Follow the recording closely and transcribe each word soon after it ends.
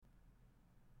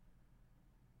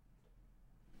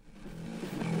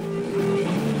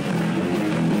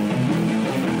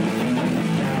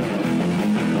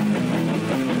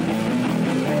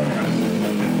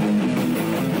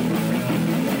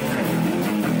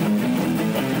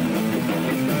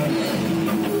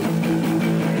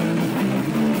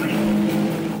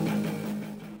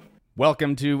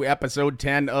Welcome to episode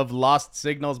 10 of Lost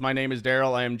Signals. My name is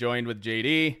Daryl. I am joined with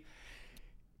JD.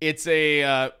 It's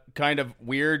a kind of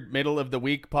weird middle of the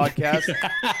week podcast.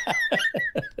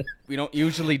 We don't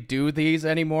usually do these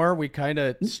anymore. We kind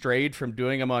of strayed from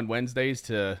doing them on Wednesdays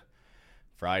to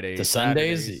Fridays, to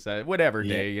Sundays, Saturdays, whatever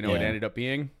day, it ended up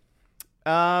being.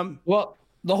 Well,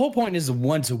 the whole point is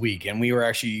once a week, and we were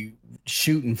actually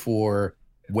shooting for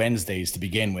Wednesdays to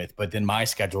begin with, but then my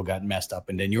schedule got messed up,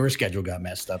 and then your schedule got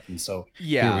messed up, and so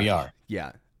here we are.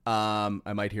 Yeah.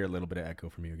 I might hear a little bit of echo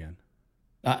from you again.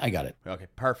 I got it. Okay,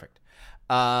 perfect.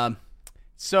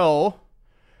 So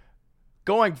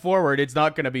going forward, it's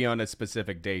not going to be on a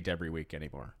specific date every week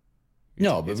anymore.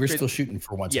 No, but we're still shooting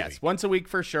for once a week. Yes, once a week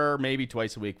for sure, maybe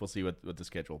twice a week. We'll see what the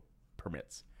schedule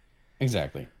permits.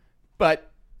 Exactly.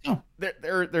 But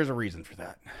there's a reason for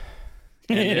that.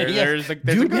 There's a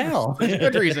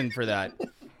good reason for that.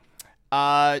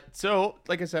 So,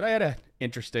 like I said, I had an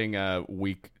interesting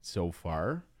week so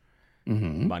far.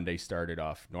 Mm-hmm. Monday started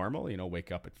off normal,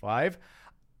 wake up at 5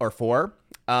 or 4.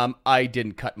 I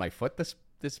didn't cut my foot this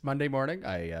Monday morning.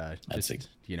 I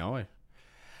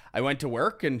went to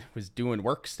work and was doing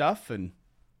work stuff, and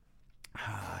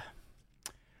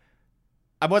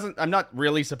I'm not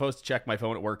really supposed to check my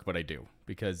phone at work, but I do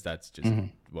because that's just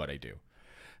what I do.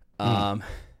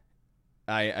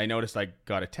 I noticed I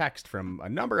got a text from a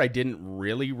number I didn't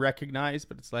really recognize,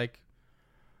 but it's like,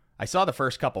 I saw the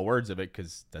first couple words of it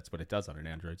because that's what it does on an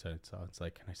Android. So it's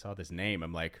like, and I saw this name.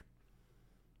 I'm like,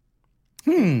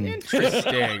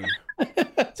 interesting.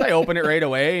 So I open it right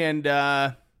away, and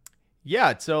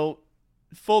so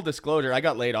full disclosure, I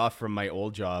got laid off from my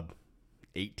old job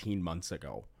 18 months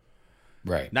ago.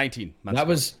 Right. 19 months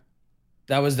ago.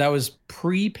 That was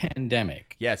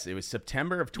pre-pandemic. Yes, it was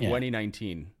September of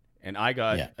 2019, and I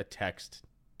got a text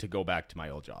to go back to my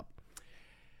old job.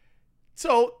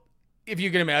 So, if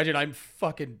you can imagine, I'm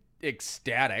fucking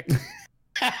ecstatic.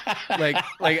 like,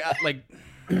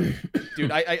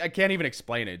 dude, I can't even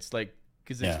explain it. It's like,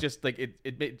 because it's just like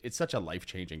it's such a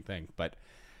life-changing thing. But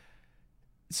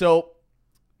so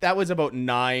that was about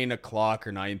 9 o'clock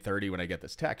or 9:30 when I get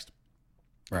this text.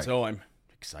 Right. So I'm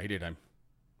excited.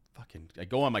 I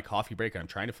go on my coffee break and I'm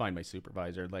trying to find my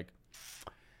supervisor,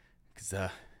 because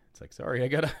it's like, sorry, I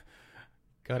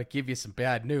gotta give you some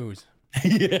bad news.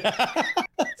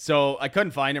 So I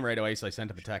couldn't find him right away, so I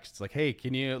sent him a text. It's like, hey,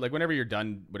 can you, whenever you're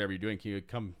done whatever you're doing, can you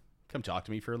come talk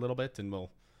to me for a little bit, and I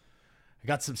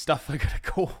got some stuff I gotta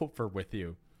go over with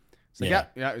you. So yeah,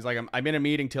 it was like, I'm in a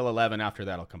meeting till 11. After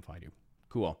that, I'll come find you.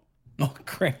 Cool. Oh,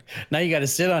 great. Now you got to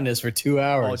sit on this for 2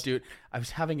 hours. Oh, dude, I was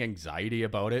having anxiety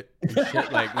about it. And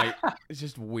shit. It's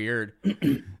just weird.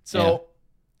 So,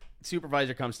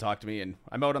 supervisor comes talk to me, and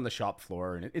I'm out on the shop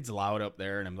floor, and it's loud up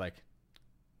there, and I'm like,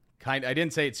 I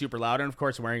didn't say it's super loud, and of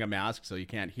course, wearing a mask, so you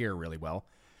can't hear really well.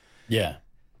 Yeah.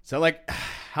 So,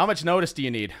 how much notice do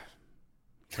you need?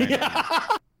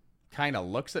 Kind of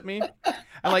looks at me.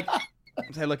 I'm like,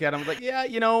 I look at him, I'm like, yeah,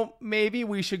 maybe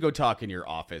we should go talk in your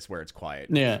office where it's quiet.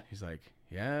 Yeah. He's like,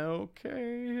 yeah,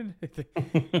 okay.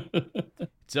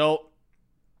 So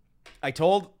I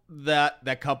told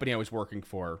that company I was working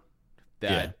for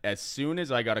that as soon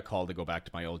as I got a call to go back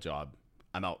to my old job,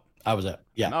 I'm out. I was out.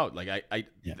 Yeah. I'm out.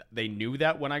 They knew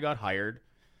that when I got hired.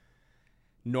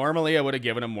 Normally I would have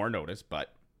given him more notice,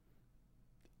 but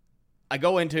I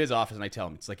go into his office and I tell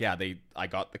him, it's like, I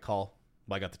got the call.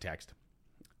 Well, I got the text.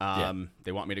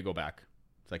 They want me to go back.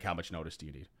 It's like, how much notice do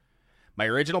you need? My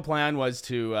original plan was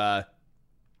to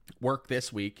work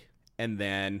this week and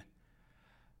then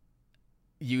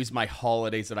use my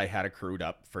holidays that I had accrued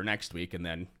up for next week and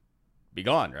then be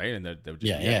gone, right? And they would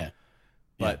just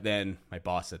But then my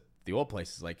boss at the old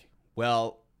place is like,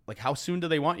 well, how soon do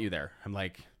they want you there? I'm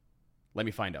like, let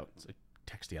me find out. So I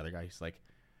text the other guy. He's like,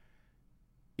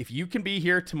 if you can be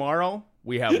here tomorrow,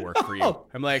 we have work for you.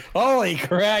 I'm like, holy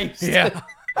Christ. Yeah.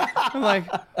 I'm like,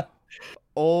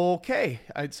 okay.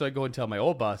 So I go and tell my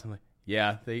old boss, I'm like,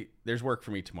 yeah, there's work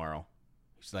for me tomorrow.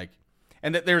 He's like,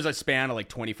 and there's a span of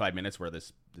 25 minutes where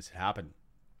this happened.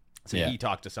 So he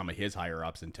talked to some of his higher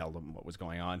ups and tell them what was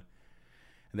going on.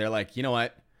 And they're like, you know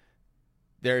what?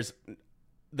 There's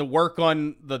the work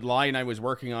on the line I was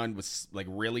working on was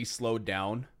really slowed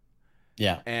down.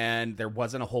 Yeah. And there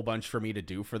wasn't a whole bunch for me to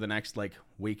do for the next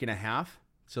week and a half.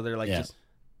 So they're like, just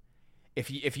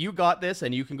if you got this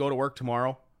and you can go to work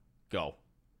tomorrow, go.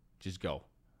 Just go.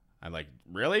 I'm like,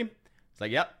 really? It's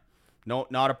like, yep. No,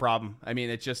 not a problem. I mean,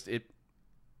 it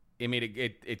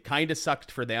kind of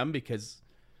sucked for them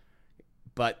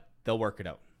but they'll work it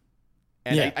out.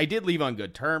 And I did leave on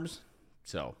good terms.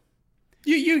 So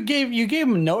you gave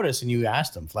him notice and you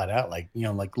asked him flat out,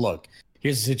 look,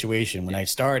 here's the situation. When I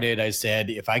started, I said,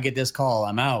 if I get this call,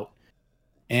 I'm out.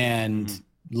 And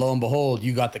lo and behold,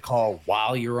 you got the call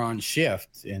while you're on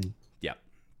shift. And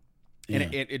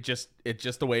and it's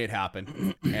just the way it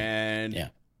happened. And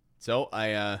so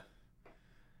I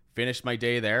finished my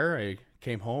day there. I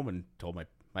came home and told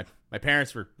my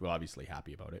parents were obviously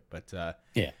happy about it, but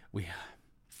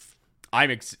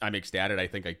I'm ecstatic. I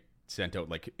think I sent out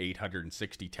like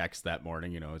 860 texts that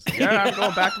morning. You know, it's like, I'm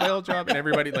going back to my old job, and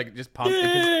everybody like just pumped.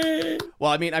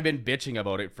 Well, I mean, I've been bitching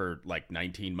about it for like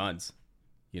 19 months.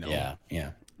 You know.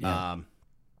 Yeah.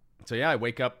 So I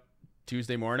wake up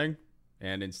Tuesday morning,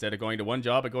 and instead of going to one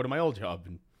job, I go to my old job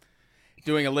and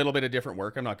doing a little bit of different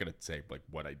work. I'm not going to say like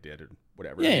what I did or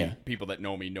whatever. I mean, people that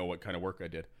know me know what kind of work I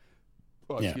did.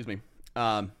 Oh, excuse me.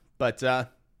 But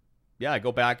I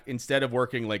go back. Instead of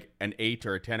working like an 8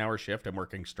 or a 10-hour shift, I'm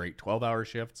working straight 12-hour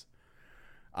shifts.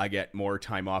 I get more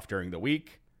time off during the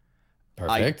week.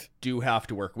 Perfect. I do have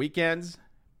to work weekends,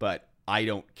 but I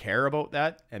don't care about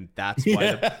that, and that's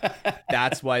why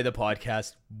that's why the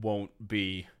podcast won't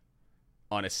be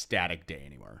on a static day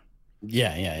anymore.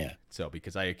 Yeah. So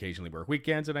because I occasionally work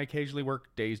weekends and I occasionally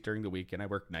work days during the week, and I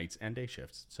work nights and day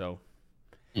shifts. So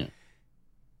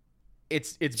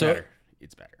it's better.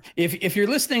 It's better. If you're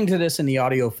listening to this in the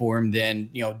audio form, then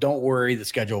don't worry, the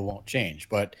schedule won't change.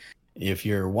 But if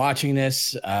you're watching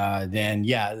this, then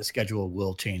the schedule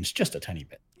will change just a tiny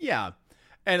bit. Yeah.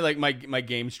 And like my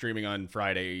game streaming on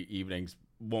Friday evenings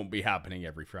won't be happening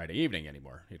every Friday evening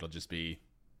anymore. It'll just be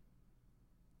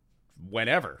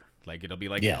whenever. Like it'll be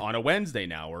like on a Wednesday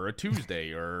now, or a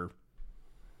Tuesday, or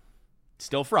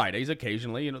still Fridays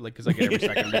occasionally, like because I get every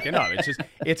second weekend off.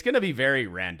 It's gonna be very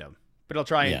random. But I'll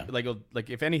try and like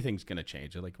if anything's gonna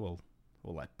change, like we'll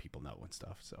let people know and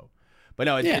stuff. So, but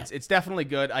no, it's definitely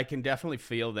good. I can definitely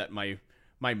feel that my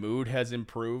mood has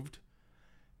improved,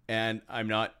 and I'm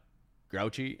not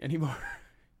grouchy anymore.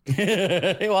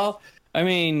 Well, I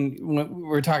mean,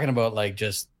 we're talking about like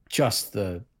just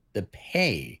the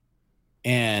pay,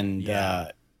 and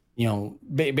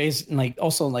based like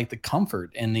also like the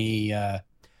comfort and the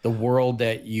world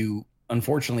that you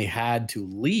unfortunately had to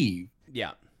leave.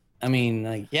 Yeah. I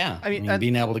mean,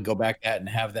 being able to go back at and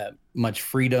have that much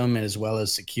freedom as well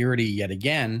as security yet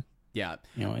again. Yeah.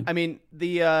 I mean,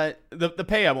 the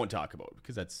pay I won't talk about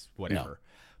because that's whatever. No.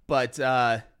 But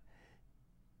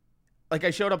like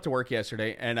I showed up to work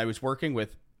yesterday and I was working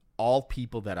with all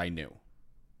people that I knew.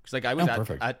 Because like I was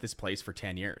at this place for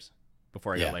 10 years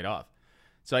before I got laid off.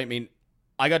 So I mean,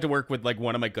 I got to work with like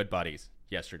one of my good buddies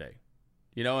yesterday.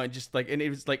 And just like, and it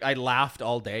was like, I laughed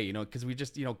all day, because we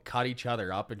just, cut each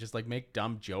other up and just like make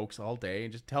dumb jokes all day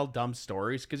and just tell dumb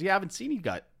stories because you haven't seen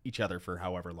each other for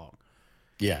however long.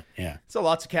 Yeah. So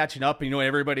lots of catching up.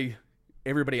 Everybody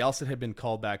else that had been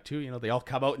called back too, they all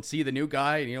come out and see the new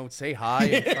guy and, say hi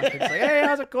and fucking say, hey,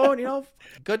 how's it going?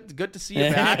 Good to see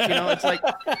you back. It's like,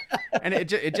 and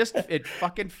it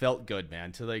fucking felt good,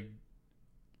 man, to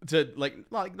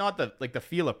not the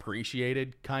feel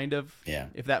appreciated kind of,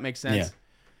 if that makes sense.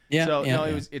 Yeah. So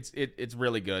it's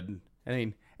really good. I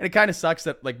mean, and it kind of sucks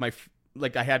that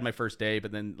like I had my first day,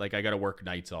 but then like I got to work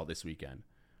nights all this weekend.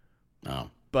 Oh,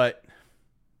 but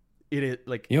it is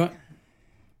like,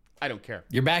 I don't care.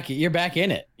 You're back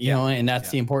in it, and that's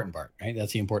the important part, right?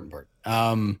 That's the important part.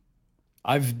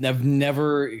 I've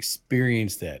never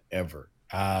experienced that ever.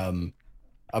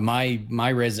 My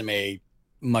resume,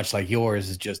 much like yours,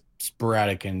 is just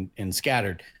sporadic and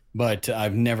scattered, but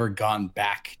I've never gone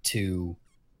back to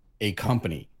a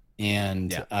company,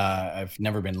 and I've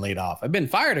never been laid off. I've been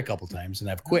fired a couple times and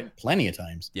I've quit plenty of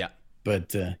times. Yeah.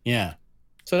 But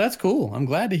so that's cool. I'm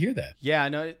glad to hear that. Yeah,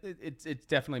 no, it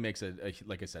definitely makes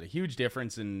like I said, a huge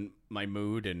difference in my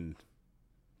mood and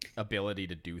ability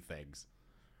to do things.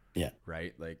 Yeah.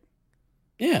 Right. Like,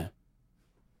 yeah,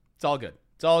 it's all good.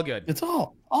 It's all good. It's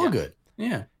all good.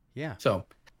 Yeah. Yeah. So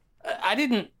I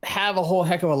didn't have a whole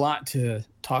heck of a lot to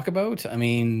talk about. I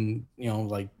mean,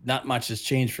 like not much has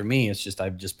changed for me. It's just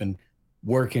I've just been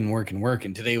working.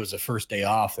 Today was the first day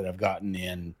off that I've gotten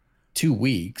in 2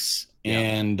 weeks. Yeah.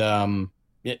 And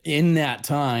in that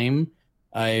time,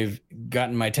 I've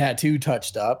gotten my tattoo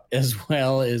touched up, as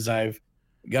well as I've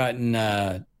gotten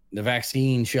the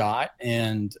vaccine shot,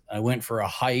 and I went for a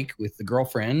hike with the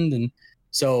girlfriend. And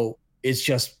so it's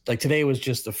just like today was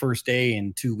just the first day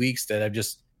in 2 weeks that I've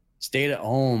just stayed at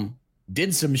home,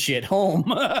 did some shit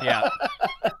home,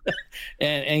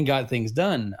 and got things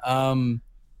done.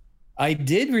 I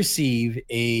did receive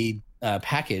a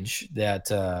package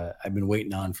that I've been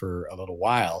waiting on for a little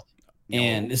while,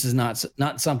 and this is not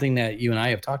something that you and I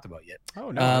have talked about yet.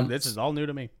 Oh no, this is all new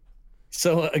to me.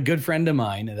 So a good friend of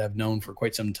mine that I've known for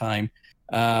quite some time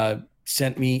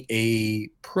sent me a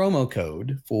promo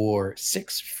code for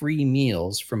 6 free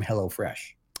meals from HelloFresh.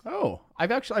 Oh,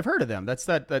 I've heard of them. That's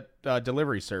that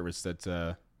delivery service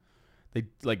that they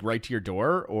like right to your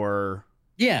door, or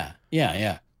yeah.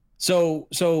 So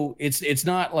it's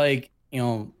not like,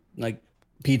 like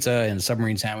pizza and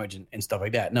submarine sandwich and stuff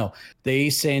like that. No, they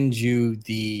send you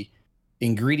the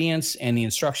ingredients and the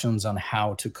instructions on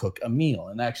how to cook a meal.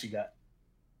 And I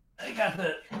got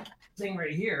the thing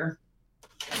right here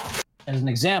as an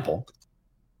example.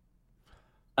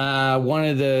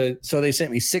 So they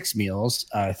sent me 6 meals,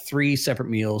 3 separate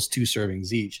meals, 2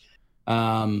 servings each.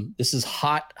 This is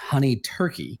hot honey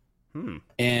turkey.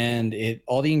 And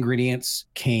all the ingredients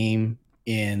came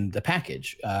in the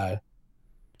package.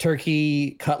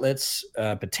 Turkey cutlets,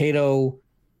 potato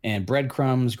and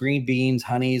breadcrumbs, green beans,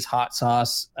 honeys, hot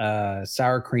sauce,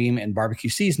 sour cream, and barbecue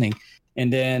seasoning.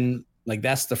 And then like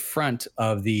that's the front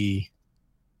of the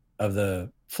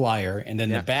flyer, and then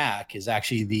the back is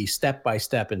actually the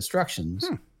step-by-step instructions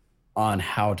on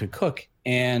how to cook.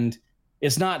 And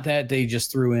it's not that they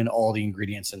just threw in all the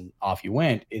ingredients and off you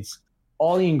went. It's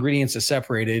all the ingredients are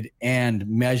separated and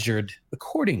measured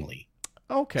accordingly.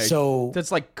 Okay. So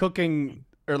that's like cooking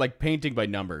or like painting by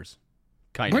numbers.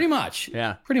 Pretty much.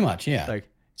 Yeah. Like,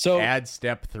 so add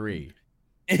step 3.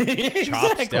 Exactly,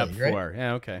 chop step 4. Right?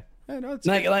 Yeah, okay. Yeah, no, it's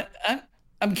like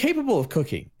I'm capable of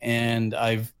cooking, and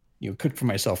I've cooked for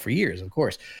myself for years, of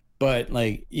course. But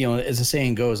like, as the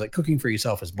saying goes, like cooking for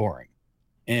yourself is boring,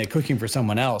 and cooking for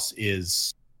someone else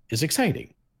is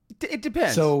exciting. It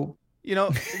depends. So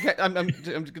I'm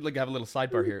just gonna have a little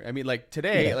sidebar here. I mean, like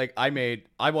today, like I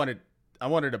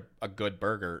wanted a good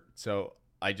burger, so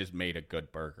I just made a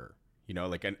good burger.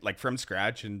 Like from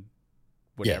scratch and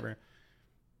whatever. Yeah.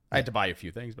 I had to buy a few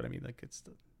things, but I mean, like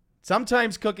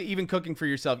sometimes cooking for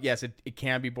yourself. Yes, it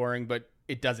can be boring, but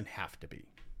it doesn't have to be.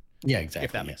 Yeah, exactly.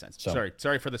 If that makes sense. So,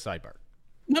 sorry for the sidebar.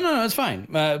 No, it's fine.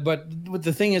 But what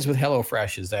the thing is with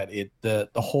HelloFresh is that the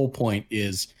whole point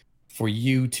is for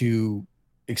you to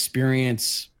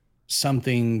experience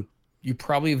something you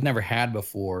probably have never had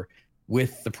before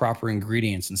with the proper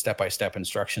ingredients and step-by-step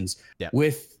instructions,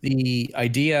 with the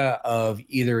idea of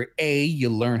either A, you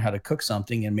learn how to cook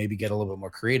something and maybe get a little bit more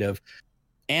creative,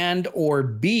 and or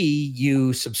B,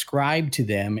 you subscribe to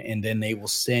them and then they will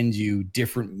send you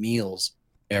different meals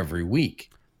every week.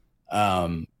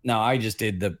 Now I just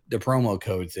did the promo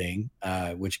code thing,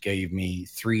 which gave me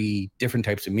 3 different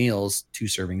types of meals, 2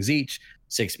 servings each,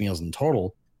 6 meals in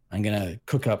total. I'm going to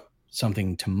cook up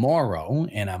something tomorrow,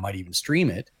 and I might even stream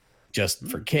it just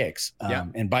for kicks.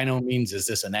 And by no means is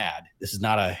this an ad. This is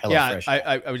not a HelloFresh.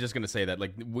 Yeah, I was just going to say that,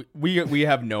 like, we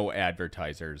have no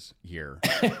advertisers here.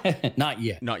 Not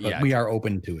yet. We are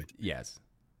open to it. Yes.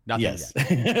 Nothing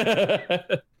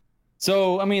yet.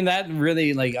 So, I mean, that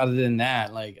really, like, other than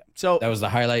that, like, so that was the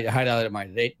highlight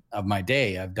of my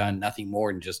day. I've done nothing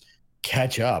more than just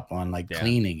catch up on like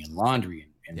cleaning and laundry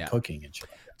and cooking and shit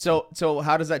like that. So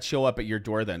how does that show up at your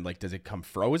door then? Like, does it come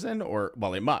frozen, or,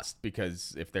 well, it must,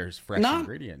 because if there's fresh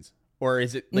ingredients, or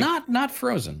is it like, not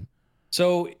frozen?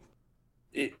 So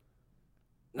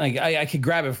I could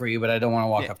grab it for you, but I don't want to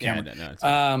walk up camera.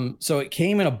 No, so it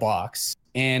came in a box,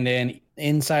 and then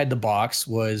inside the box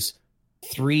was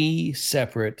 3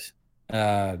 separate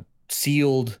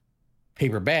sealed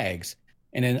paper bags,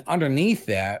 and then underneath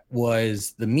that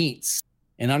was the meats,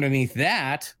 and underneath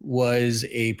that was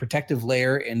a protective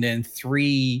layer, and then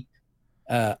 3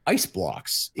 ice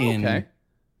blocks in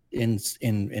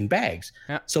bags.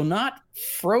 Yeah. So not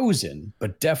frozen,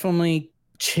 but definitely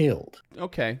chilled.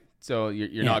 Okay, so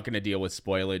you're not going to deal with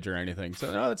spoilage or anything.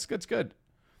 So no, it's good.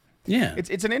 Yeah,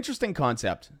 it's an interesting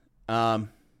concept.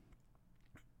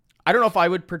 I don't know if I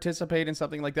would participate in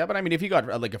something like that, but I mean, if you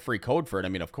got like a free code for it, I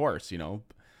mean, of course,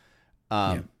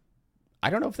 I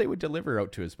don't know if they would deliver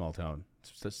out to a small town,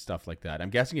 stuff like that.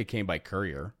 I'm guessing it came by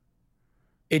courier.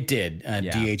 It did.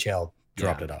 DHL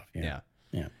dropped it off. Yeah.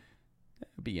 It'd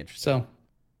be interesting. So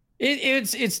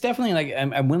it's definitely like,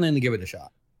 I'm willing to give it a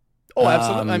shot. Oh,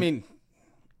 absolutely. I mean,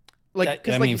 like,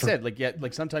 because you said,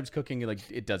 like sometimes cooking, like,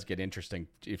 it does get interesting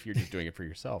if you're just doing it for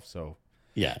yourself. So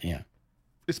yeah.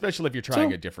 Especially if you're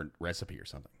trying a different recipe or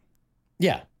something.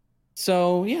 Yeah.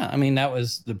 So yeah, I mean, that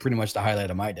was pretty much the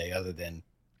highlight of my day, other than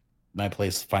my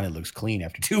place finally looks clean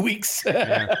after 2 weeks.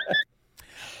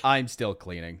 I'm still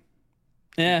cleaning.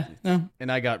 Yeah. No.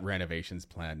 And I got renovations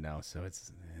planned now, so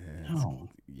it's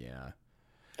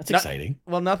that's exciting.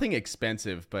 Well, nothing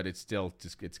expensive, but it's still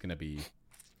just, it's going to be,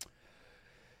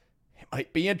 it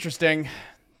might be interesting.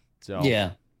 So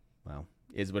yeah. Well,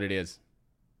 is what it is.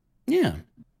 Yeah.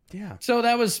 Yeah. So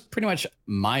that was pretty much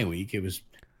my week. It was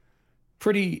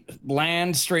pretty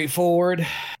bland, straightforward.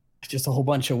 It's just a whole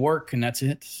bunch of work, and that's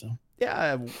it. So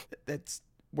yeah, that's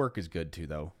work is good too,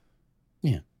 though.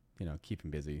 Yeah, keep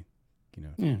him busy.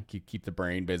 Keep the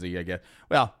brain busy, I guess.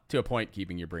 Well, to a point,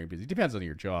 keeping your brain busy depends on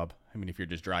your job. I mean, if you're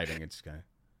just driving, it's gonna.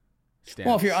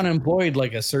 Well, if you're unemployed,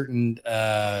 like a certain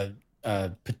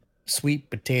sweet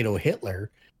potato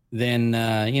Hitler, then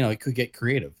it could get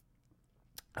creative.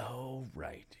 Oh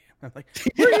right. I'm like,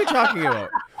 what are you talking about?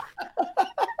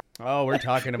 Oh, we're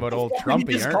talking about old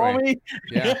Trumpy, aren't we?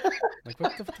 Yeah. Like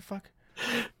what the fuck?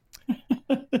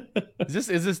 Is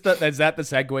that the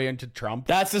segue into Trump?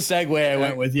 That's the segue I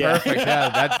went with. Yeah. Perfect.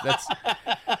 Yeah. That's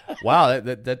wow.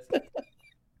 That's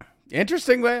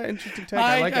interesting way. Interesting take.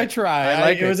 I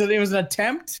tried. It was an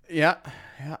attempt. Yeah.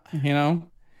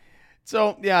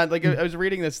 So yeah, like I was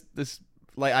reading this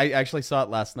like I actually saw it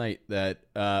last night that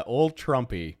old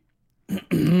Trumpy,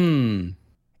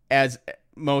 as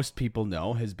most people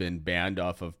know, has been banned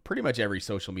off of pretty much every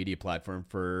social media platform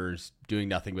for doing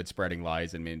nothing but spreading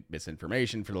lies and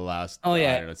misinformation for the last.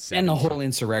 And the whole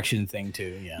insurrection thing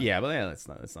too. Yeah. Yeah, but let's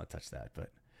not touch that. But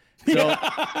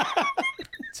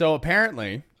so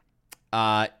apparently,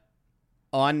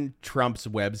 on Trump's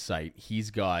website, he's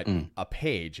got a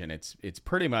page, and it's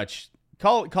pretty much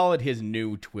call it his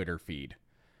new Twitter feed.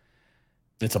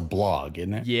 It's a blog,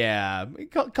 isn't it? Yeah,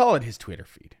 call it his Twitter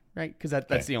feed, right? Because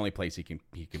that's the only place he can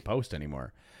post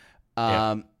anymore.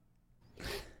 So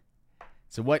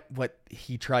what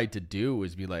he tried to do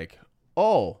was be like,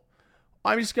 oh,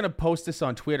 I'm just gonna post this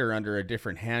on Twitter under a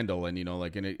different handle, and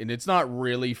and it's not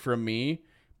really from me,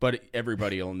 but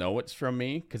everybody will know it's from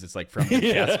me because it's like from the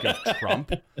desk of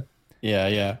Trump.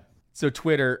 Yeah. So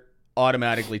Twitter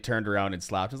automatically turned around and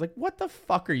slapped. I was like, what the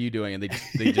fuck are you doing? And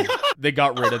they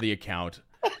got rid of the account.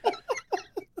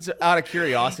 So out of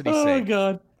curiosity's sake, oh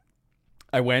god,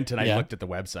 I went and I looked at the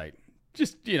website.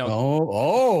 Just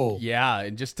yeah,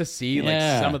 and just to see like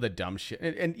some of the dumb shit.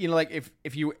 And like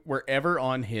if you were ever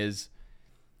on his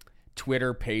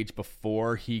Twitter page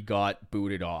before he got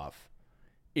booted off,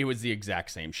 it was the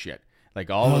exact same shit. Like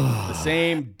all of the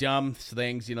same dumb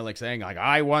things, like saying like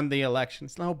I won the election.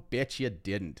 It's no, bitch, you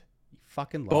didn't. You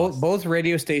fucking lost. Both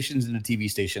radio stations and the TV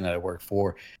station that I worked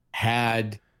for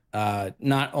had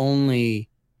not only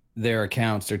their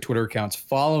Twitter accounts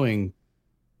following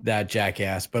that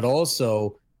jackass, but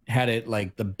also had it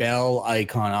like the bell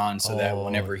icon on so that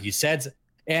whenever he said,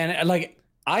 and like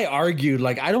I argued,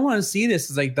 like I don't want to see this.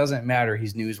 It's like doesn't matter.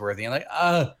 He's newsworthy. And like,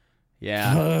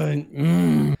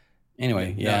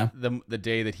 Anyway, yeah. The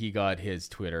day that he got his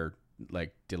Twitter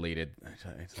like deleted, it's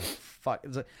like, fuck.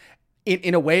 It's like,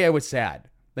 in a way, I was sad,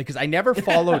 like because I never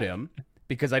followed him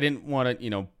because I didn't want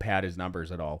to, pad his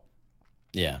numbers at all.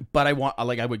 Yeah, but I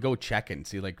would go check and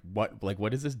see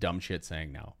what is this dumb shit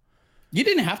saying now. You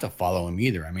didn't have to follow him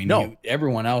either. I mean, no.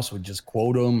 Everyone else would just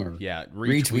quote him or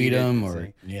retweet him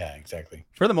or exactly.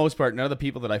 For the most part, none of the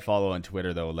people that I follow on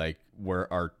Twitter though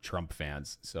are Trump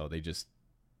fans, so they just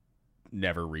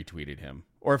never retweeted him,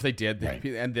 or if they did,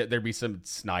 and there'd be some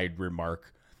snide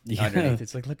remark underneath.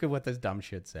 It's like, look at what this dumb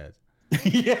shit says.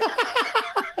 Yeah.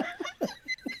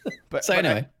 But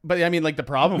I mean, like the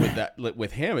problem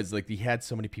with him is like he had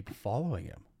so many people following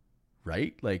him,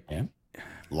 right? Like,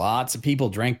 lots of people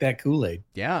drank that Kool-Aid.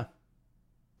 Yeah,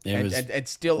 and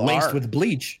still laced with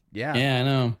bleach. Yeah, I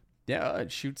know. Yeah,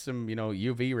 shoot some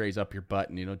UV rays up your butt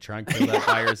and try and kill that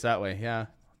virus that way. Yeah,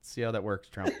 let's see how that works,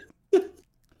 Trump.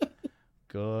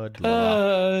 Good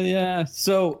luck. Yeah.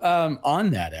 So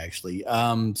on that actually,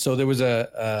 so there was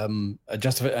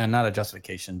not a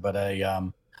justification, but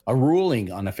a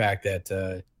ruling on the fact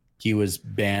that he was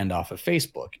banned off of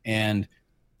Facebook, and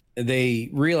they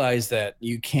realized that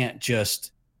you can't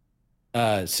just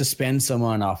suspend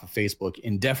someone off of Facebook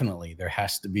indefinitely. There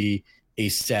has to be a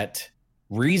set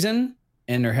reason,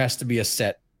 and there has to be a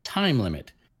set time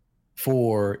limit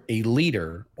for a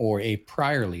leader or a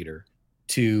prior leader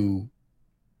to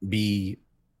be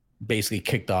basically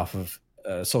kicked off of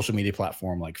a social media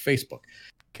platform like Facebook.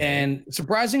 Okay. And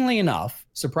surprisingly enough,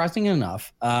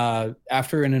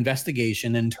 after an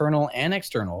investigation, internal and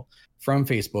external, from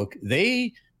Facebook,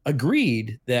 they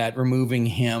agreed that removing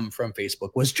him from Facebook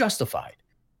was justified.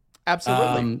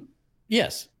 Absolutely.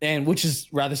 Yes, and which is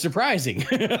rather surprising.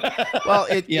 Well,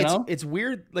 it's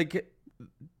weird, like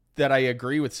that. I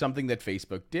agree with something that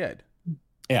Facebook did.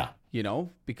 Yeah,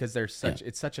 because it's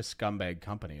such a scumbag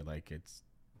company. Like it's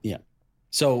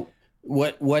So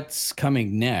what's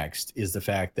coming next is the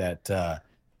fact that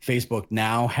Facebook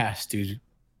now has to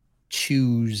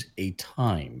choose a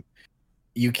time.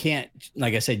 You can't,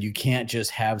 like I said, you can't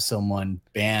just have someone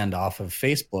banned off of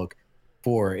Facebook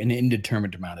for an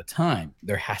indeterminate amount of time.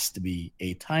 There has to be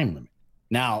a time limit.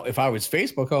 Now, if I was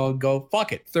Facebook, I would go,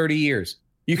 fuck it, 30 years.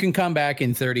 You can come back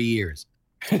in 30 years.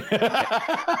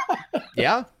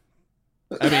 Yeah.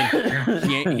 I mean,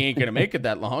 he ain't going to make it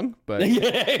that long, but.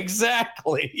 Yeah,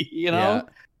 exactly. You know? Yeah.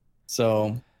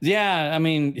 So, yeah, I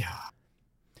mean,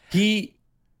 he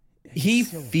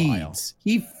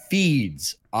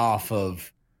feeds off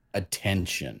of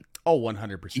attention. Oh,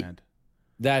 100%.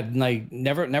 That, like,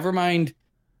 never mind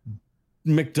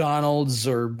McDonald's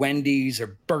or Wendy's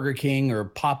or Burger King or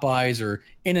Popeyes or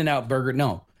In-N-Out Burger.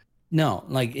 No,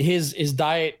 like his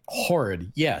diet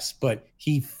horrid, yes, but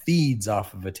he feeds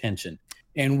off of attention.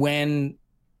 And when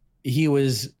he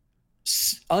was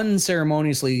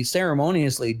ceremoniously,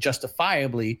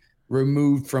 justifiably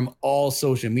removed from all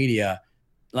social media,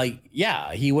 like,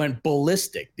 yeah, he went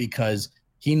ballistic because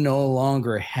he no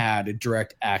longer had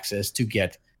direct access to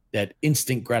get that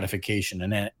instant gratification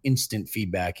and that instant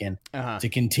feedback and to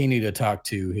continue to talk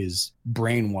to his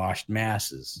brainwashed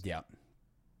masses. Yeah.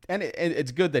 And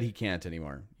it's good that he can't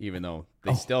anymore, even though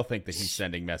they still think that he's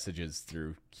sending messages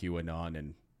through QAnon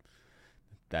and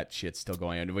that shit's still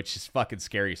going on, which is fucking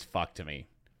scary as fuck to me.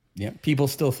 Yeah. People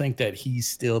still think that he's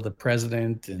still the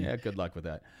president. And yeah, good luck with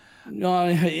that. No,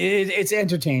 it's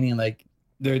entertaining. Like,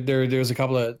 there's a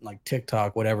couple of like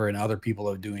TikTok, whatever, and other people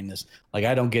are doing this. Like,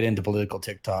 I don't get into political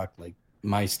TikTok. Like,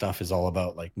 my stuff is all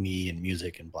about like me and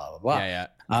music and blah, blah, blah. Yeah.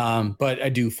 But I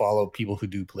do follow people who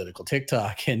do political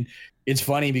TikTok. And it's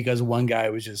funny because one guy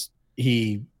was just,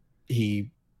 what's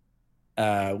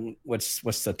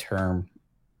the term?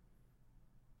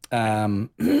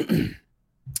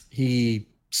 He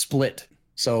split.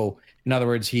 So in other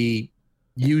words, he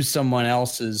used someone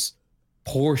else's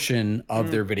portion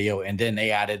of their video and then they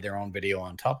added their own video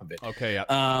on top of it. Okay.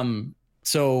 Yeah.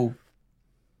 So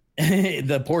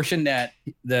the portion that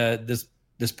this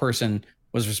person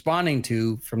was responding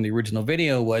to from the original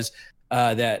video was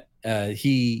that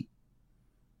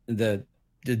the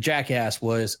jackass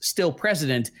was still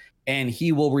president and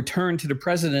he will return to the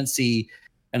presidency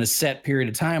in a set period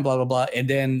of time, blah, blah, blah. And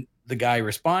then the guy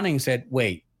responding said,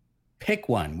 wait, pick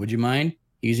one. Would you mind?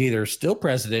 He's either still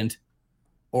president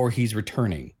or he's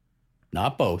returning,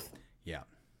 not both. Yeah.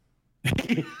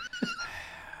 I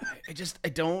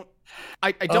don't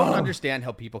understand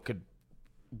how people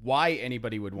why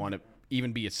anybody would want to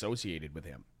even be associated with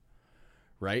him.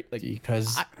 Right? Like,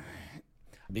 because I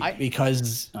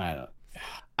don't know.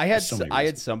 I had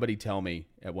somebody tell me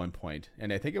at one point,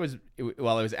 and I think it was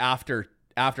after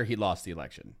he lost the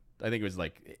election. I think it was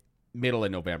like middle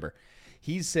of November.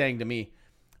 He's saying to me,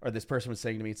 or this person was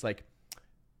saying to me, it's like,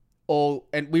 oh,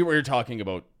 and we were talking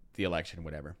about the election,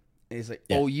 whatever. And he's like,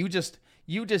 oh, you just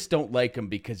don't like him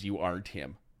because you aren't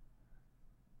him.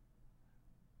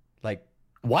 Like,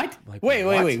 what? Like,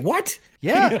 wait, what?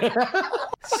 Yeah.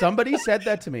 Somebody said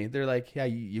that to me. They're like, yeah,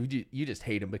 you just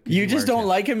hate him because you just don't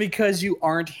like him because you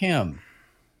aren't him.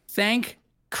 Thank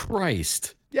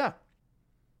Christ. Yeah.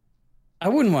 I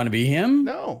wouldn't want to be him.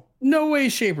 No way,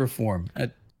 shape, or form.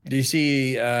 Do you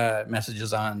see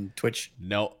messages on Twitch?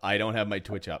 No, I don't have my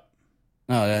Twitch up.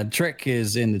 Oh, Trick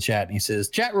is in the chat and he says,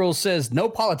 chat rule says no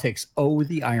politics. Oh,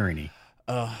 the irony.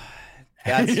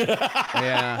 That's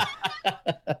yeah.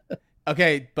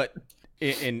 Okay, but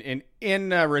in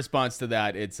response to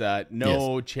that, it's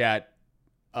no chat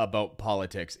about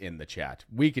politics in the chat.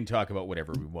 We can talk about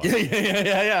whatever we want.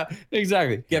 Yeah.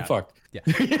 Exactly. Get fucked. Yeah.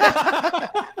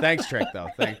 Thanks, Trick. Though.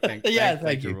 Thank you.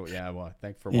 Thanks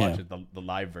for watching the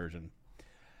live version.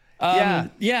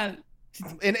 Yeah.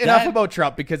 Enough about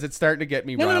Trump because it's starting to get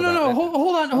me. No.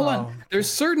 Hold on. There's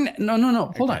certain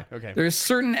Hold on. Okay. There's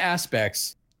certain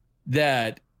aspects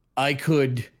that I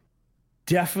could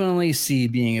definitely see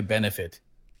being a benefit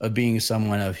of being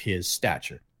someone of his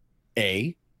stature.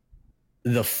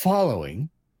 The following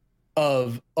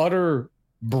of utter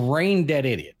brain dead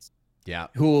idiots. Yeah.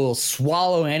 Who will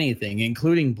swallow anything,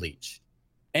 including bleach.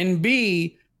 And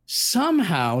B,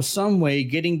 somehow, some way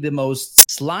getting the most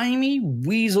slimy,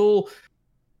 weasel,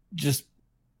 just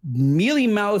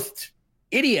mealy-mouthed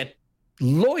idiot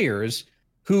lawyers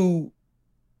who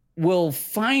will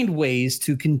find ways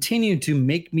to continue to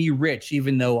make me rich,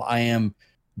 even though I am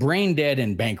brain dead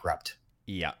and bankrupt.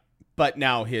 Yeah. But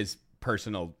now his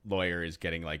personal lawyer is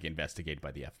getting like investigated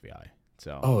by the FBI.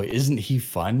 So isn't he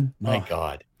fun? My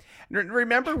God.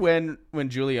 Remember when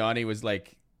Giuliani was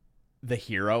like the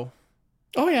hero?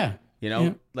 Oh yeah.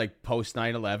 Like post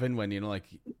 9/11 when like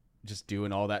just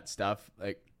doing all that stuff.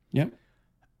 Like,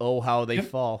 oh how they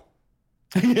fall.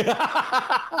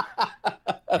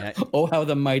 Oh how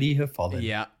the mighty have fallen.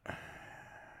 Yeah.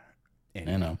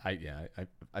 Anyway, I know.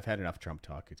 I've had enough Trump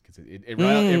talk because it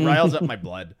riles up my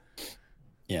blood.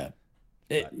 Yeah.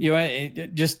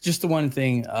 Just the one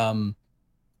thing.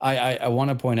 I want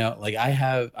to point out, like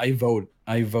I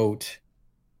vote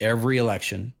every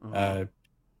election,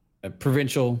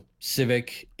 provincial,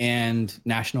 civic, and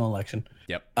national election.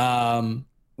 Yep.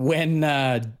 When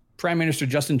Prime Minister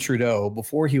Justin Trudeau,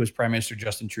 before he was Prime Minister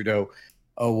Justin Trudeau,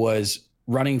 was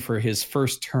running for his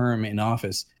first term in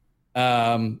office,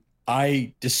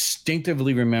 I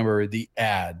distinctly remember the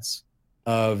ads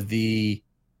of the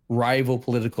rival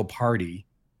political party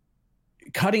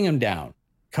cutting him down.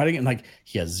 Cutting it like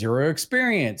he has zero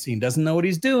experience. He doesn't know what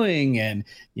he's doing. And,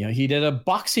 he did a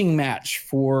boxing match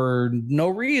for no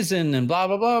reason and blah,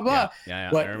 blah, blah, blah. Yeah,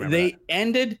 but they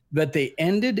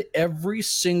ended every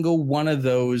single one of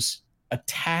those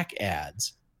attack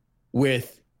ads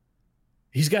with,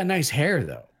 he's got nice hair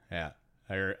though. Yeah.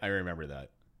 I remember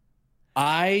that.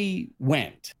 I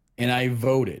went and I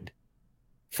voted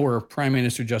for Prime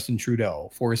Minister Justin Trudeau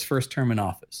for his first term in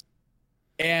office.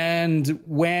 And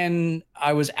when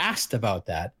I was asked about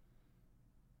that,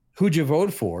 who'd you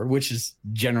vote for, which is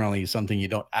generally something you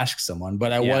don't ask someone,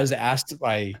 but I was asked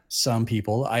by some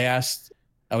people. I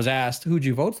was asked, who'd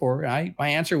you vote for? My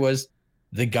answer was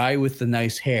the guy with the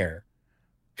nice hair.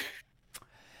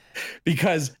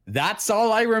 Because that's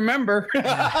all I remember.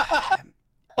 I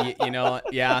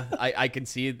can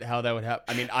see how that would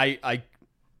happen. I mean,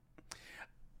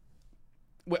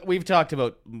 we've talked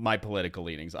about my political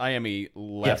leanings. I am a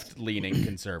left-leaning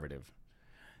conservative.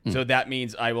 So that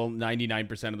means I will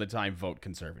 99% of the time vote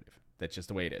conservative. That's just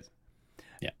the way it is.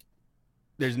 Yeah.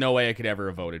 There's no way I could ever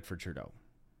have voted for Trudeau.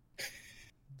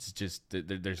 It's just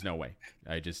there's no way.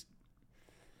 I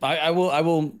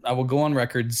will go on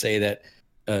record and say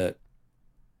that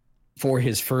for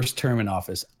his first term in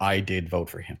office, I did vote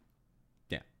for him.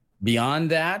 Yeah.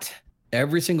 Beyond that,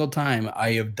 every single time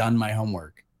I have done my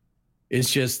homework. It's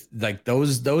just like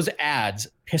those ads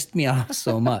pissed me off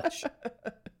so much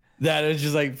that it's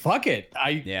just like, fuck it.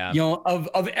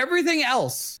 Of everything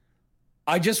else,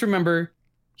 I just remember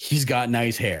he's got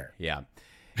nice hair. Yeah.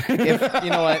 If, you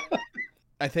know what?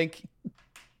 I think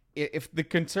if the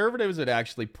Conservatives had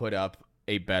actually put up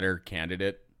a better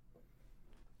candidate,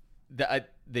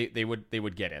 they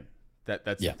would get in.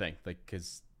 That's the thing. Like,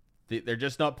 because they're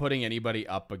just not putting anybody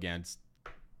up against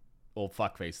old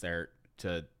fuckface there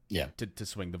to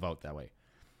swing the vote that way.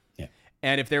 Yeah.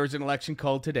 And if there was an election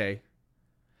called today,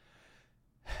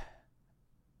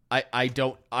 I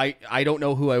don't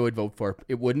know who I would vote for.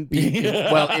 It wouldn't be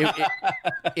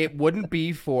it wouldn't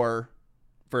be for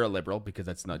a Liberal, because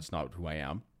that's not who I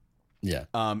am. Yeah.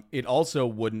 It also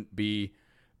wouldn't be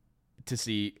to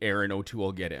see Aaron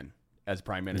O'Toole get in as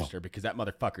Prime Minister, because that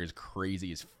motherfucker is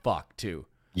crazy as fuck too.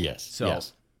 Yes. So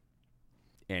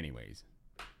anyways.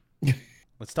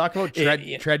 Let's talk about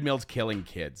treadmills killing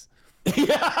kids.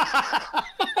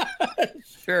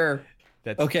 Sure.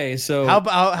 Okay, so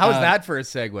how's that for a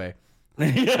segue?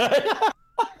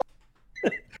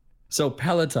 So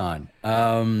Peloton.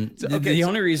 The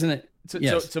only reason that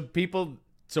so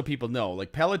people know,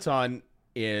 like, Peloton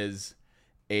is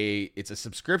it's a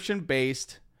subscription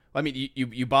based. I mean,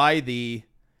 you buy the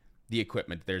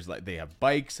equipment. There's like, they have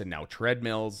bikes and now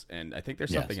treadmills, and I think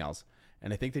there's something else.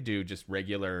 And I think they do just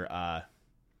regular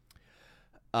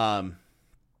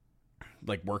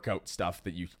like workout stuff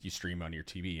that you stream on your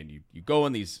TV, and you go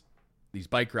on these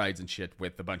bike rides and shit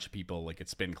with a bunch of people, like at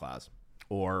spin class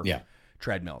or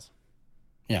treadmills.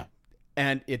 Yeah.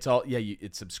 And it's all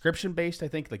it's subscription based, I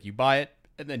think. Like, you buy it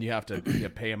and then you have to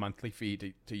pay a monthly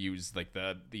fee to use like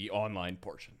the online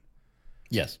portion.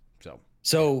 Yes.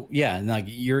 So like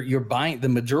you're buying, the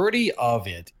majority of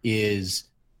it is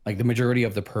like, the majority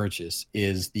of the purchase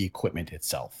is the equipment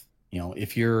itself.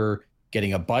 If you're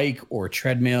getting a bike or a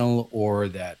treadmill or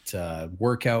that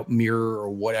workout mirror or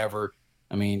whatever,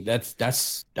 I mean, that's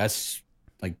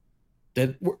like,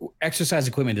 that exercise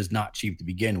equipment is not cheap to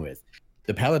begin with.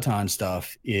 The Peloton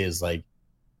stuff is like,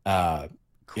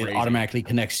 it automatically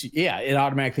connects. Yeah, it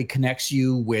automatically connects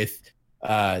you with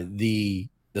the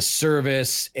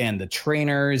service and the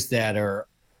trainers that are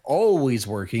always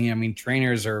working. I mean,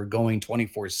 trainers are going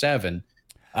 24/7.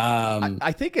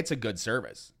 I think it's a good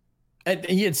service.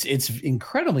 It's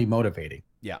incredibly motivating.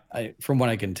 Yeah, from what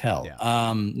I can tell.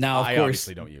 Yeah. Now, of course,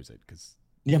 obviously don't use it because.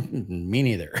 Yeah, me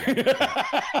neither.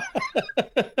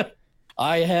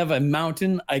 I have a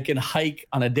mountain I can hike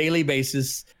on a daily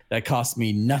basis that costs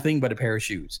me nothing but a pair of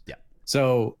shoes. Yeah.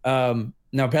 So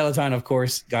now Peloton, of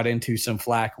course, got into some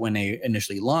flack when they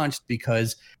initially launched,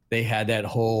 because they had that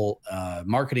whole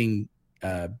marketing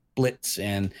blitz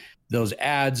and those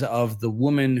ads of the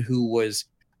woman who was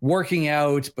working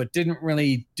out but didn't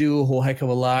really do a whole heck of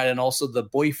a lot, and also the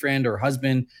boyfriend or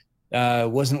husband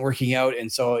wasn't working out.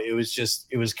 And so it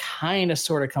was kind of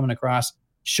sort of coming across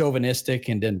chauvinistic.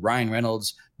 And then Ryan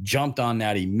Reynolds jumped on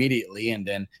that immediately and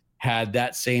then had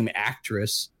that same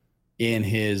actress in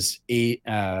his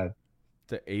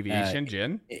the aviation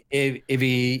gin,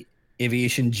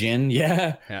 aviation gin,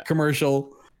 yeah,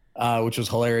 commercial, which was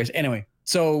hilarious. Anyway,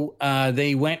 so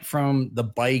they went from the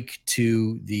bike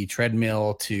to the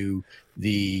treadmill to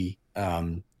the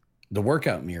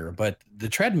workout mirror, but the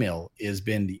treadmill has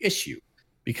been the issue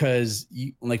because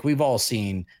like we've all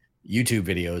seen YouTube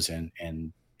videos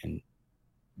and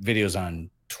videos on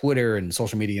Twitter and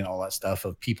social media and all that stuff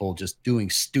of people just doing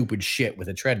stupid shit with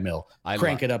a treadmill. I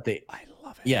love it.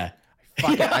 Yeah.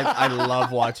 I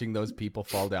love watching those people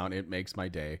fall down. It makes my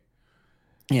day.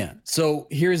 Yeah. So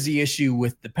here's the issue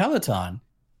with the Peloton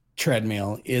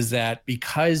treadmill is that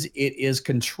because it is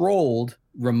controlled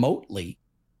remotely,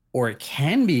 or it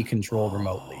can be controlled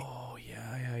remotely. Oh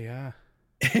yeah.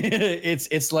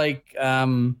 It's like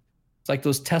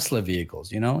those Tesla vehicles,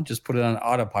 just put it on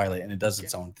autopilot and it does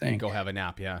its own thing. Go have a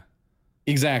nap. Yeah,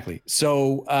 exactly.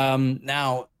 So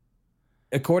now,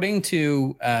 according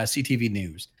to CTV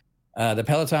News, the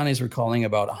Peloton is recalling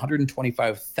about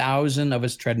 125,000 of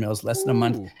its treadmills less than a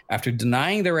month after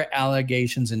denying there were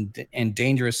allegations and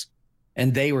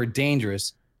they were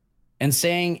dangerous, and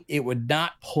saying it would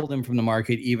not pull them from the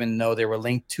market, even though they were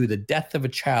linked to the death of a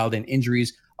child and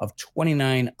injuries of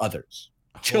 29 others.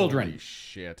 Children. Holy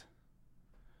shit.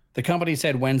 The company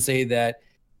said Wednesday that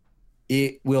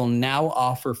it will now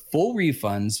offer full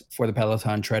refunds for the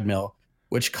Peloton treadmill,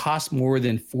 which costs more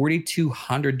than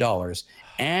 $4,200,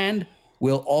 and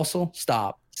will also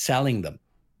stop selling them.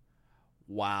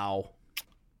 Wow.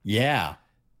 Yeah.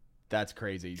 That's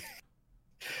crazy.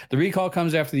 The recall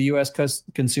comes after the U.S.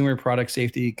 Consumer Product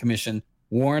Safety Commission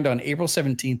warned on April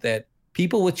 17th that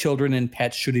people with children and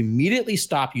pets should immediately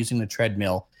stop using the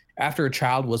treadmill after a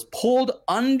child was pulled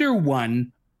under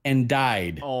one and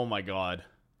died. Oh my God.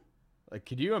 Like,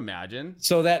 could you imagine?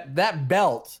 So that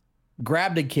belt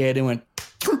grabbed a kid and went,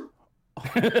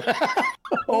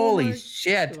 holy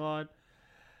shit. God.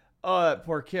 Oh, that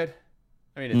poor kid.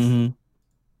 I mean,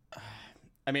 it's,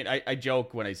 I mean, I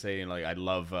joke when I say, like, I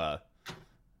love,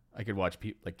 I could watch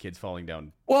kids falling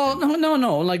down. Well,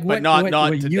 no. Like, but not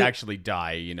to actually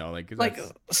die, like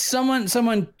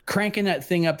someone cranking that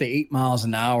thing up to 8 miles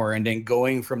an hour and then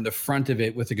going from the front of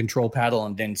it with the control paddle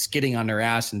and then skidding on their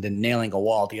ass and then nailing a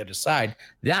wall at the other side.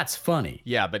 That's funny.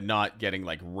 Yeah, but not getting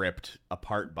like ripped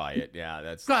apart by it. Yeah,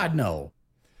 that's God no.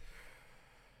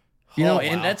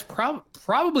 And that's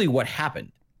probably what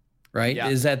happened, right? Yeah.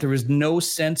 Is that there was no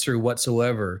sensor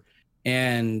whatsoever,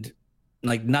 and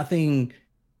like nothing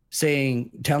telling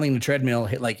the treadmill,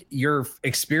 like, you're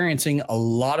experiencing a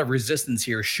lot of resistance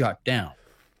here, shut down.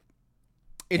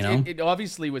 It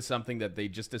obviously was something that they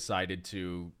just decided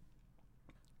to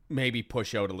maybe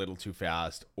push out a little too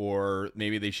fast, or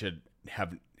maybe they should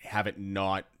have it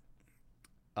not.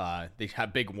 They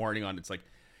have big warning on it. It's like,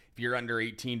 if you're under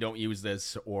 18, don't use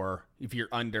this, or if you're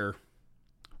under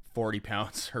 40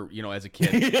 pounds or, as a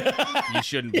kid, you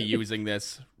shouldn't be using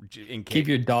this. Keep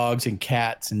your dogs and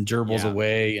cats and gerbils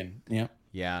away. And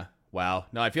yeah. Wow.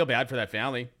 No, I feel bad for that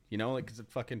family, like, cause it's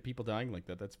fucking people dying like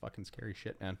that. That's fucking scary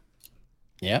shit, man.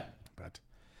 Yeah. But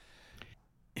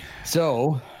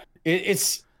so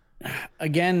it's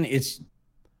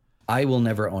I will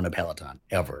never own a Peloton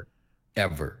ever.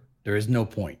 There is no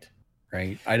point,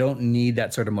 right? I don't need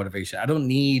that sort of motivation. I don't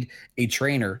need a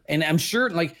trainer. And I'm sure,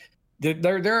 like,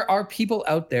 there are people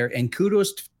out there, and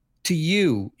kudos to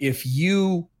you if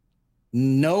you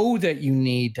know that you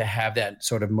need to have that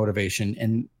sort of motivation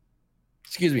and,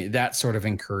 that sort of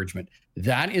encouragement.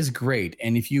 That is great.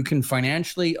 And if you can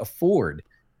financially afford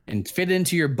and fit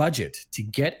into your budget to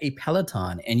get a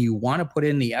Peloton and you want to put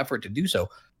in the effort to do so,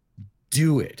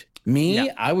 do it.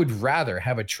 I would rather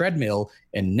have a treadmill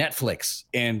and Netflix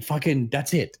and fucking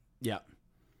that's it. Yeah.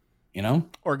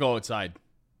 Or go outside.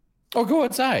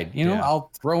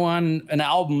 I'll throw on an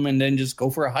album and then just go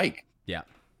for a hike. Yeah.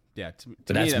 Yeah.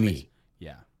 But that's me.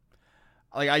 Yeah.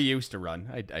 Like, I used to run.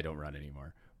 I don't run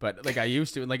anymore. But like, I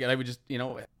used to, like, I would just,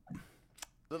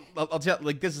 I'll tell,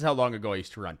 like, this is how long ago I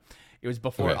used to run. It was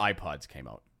before iPods came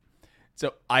out.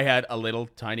 So I had a little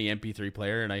tiny MP3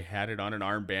 player, and I had it on an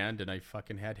armband, and I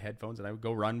fucking had headphones, and I would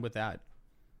go run with that.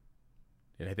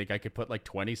 And I think I could put like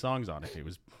 20 songs on it.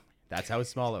 That's how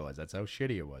small it was. That's how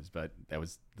shitty it was. But that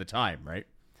was the time, right?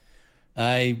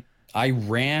 I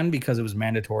ran because it was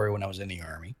mandatory when I was in the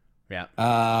Army. Yeah.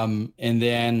 And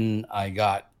then I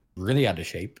got really out of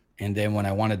shape. And then when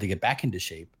I wanted to get back into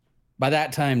shape, by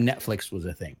that time, Netflix was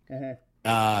a thing.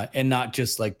 And not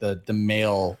just like the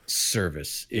mail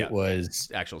service. It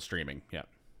was actual streaming. Yeah.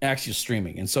 Actual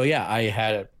streaming. And so, yeah, I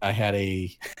had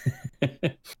a,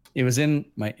 it was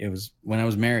when I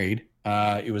was married.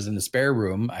 It was in the spare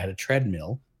room. I had a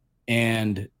treadmill,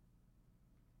 and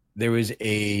there was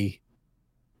a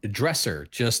dresser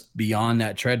just beyond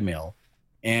that treadmill.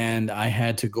 And I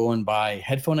had to go and buy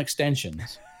headphone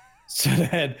extensions so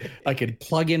that I could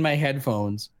plug in my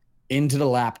headphones into the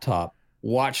laptop,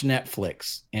 watch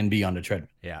Netflix, and be on the treadmill.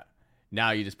 Yeah.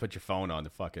 Now you just put your phone on the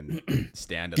fucking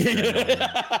stand of the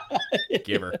treadmill.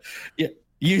 Give her. Yeah.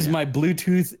 Use my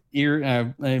Bluetooth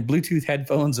Bluetooth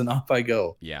headphones, and off I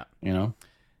go. Yeah. You know?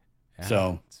 Yeah.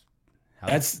 So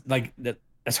that's like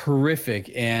that's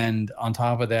horrific. And on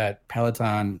top of that,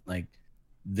 Peloton, like,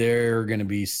 they're going to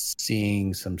be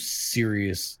seeing some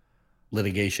serious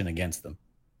litigation against them.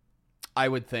 I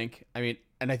would think. I mean,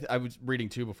 and I was reading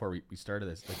too before we started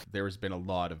this. Like, there has been a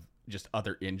lot of just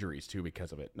other injuries too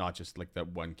because of it, not just like that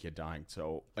one kid dying.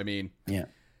 So I mean, yeah,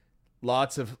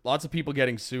 lots of people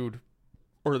getting sued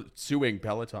or suing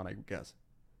Peloton, I guess.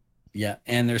 Yeah,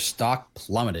 and their stock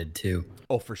plummeted too.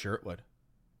 Oh, for sure it would.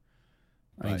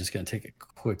 I'm just gonna take a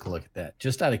quick look at that,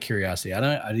 just out of curiosity.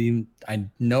 I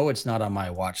know it's not on my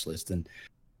watch list, and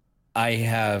I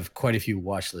have quite a few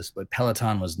watch lists, but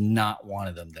Peloton was not one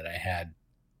of them that I had.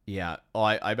 Yeah. Oh,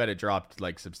 I bet it dropped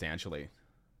like substantially.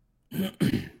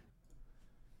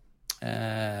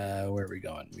 Where are we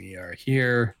going? We are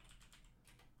here.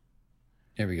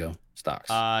 Here we go. Stocks.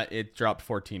 It dropped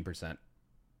 14%.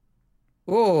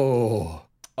 Oh,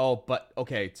 but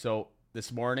okay. So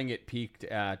this morning it peaked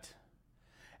at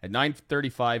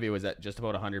 9:35. It was at just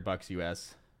about $100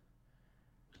 US.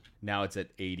 Now it's at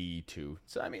 82.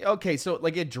 So I mean, okay. So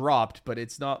like it dropped, but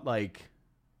it's not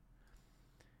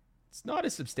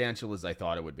as substantial as I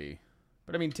thought it would be.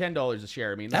 But I mean, $10 a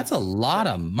share. I mean, that's a lot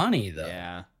of money, though.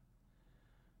 Yeah.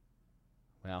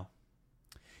 Well,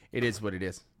 it is what it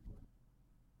is.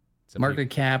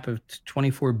 Market cap of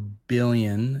 24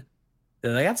 billion.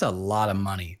 That's a lot of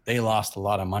money. They lost a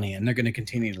lot of money, and they're going to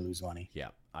continue to lose money. Yeah,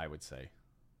 I would say.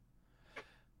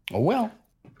 Oh well,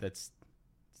 that's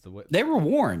the way they were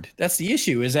warned. That's the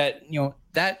issue. Is that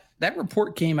that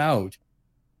report came out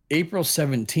April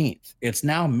 17th. It's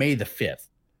now May the 5th.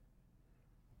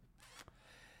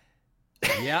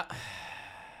 Yeah.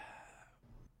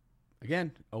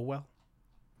 Again, oh well.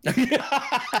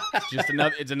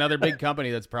 It's another big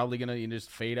company that's probably gonna just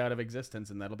fade out of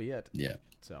existence, and that'll be it. Yeah.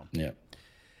 So yeah.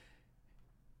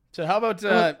 So how about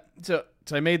so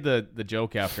I made the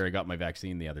joke after I got my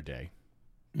vaccine the other day.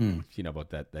 You know about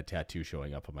that tattoo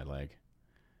showing up on my leg.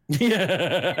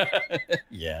 Yeah.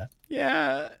 Yeah.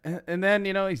 Yeah. And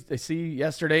then I see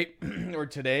yesterday or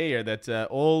today or that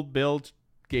old Bill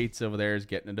Gates over there is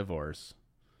getting a divorce.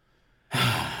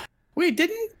 Wait,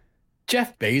 didn't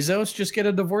Jeff Bezos just get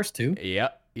a divorce too?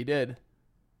 Yeah, he did.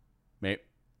 Maybe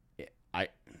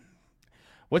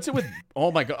what's it with?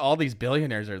 Oh my God! All these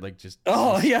billionaires are like just.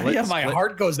 Oh yeah. My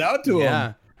heart goes out to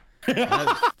them.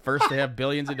 First they have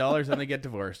billions of dollars, then they get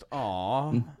divorced.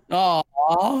 Aw.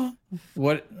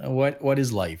 What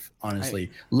is life?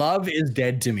 Honestly, love is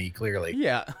dead to me. Clearly.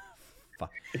 Yeah.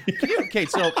 Okay,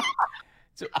 so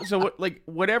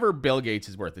whatever Bill Gates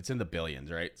is worth, it's in the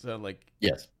billions, right? So like.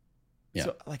 Yes. Yeah.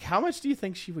 So like, how much do you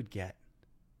think she would get?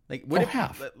 Like, would it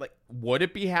half? Like, would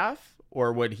it be half,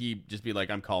 or would he just be like,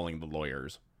 "I'm calling the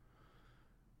lawyers"?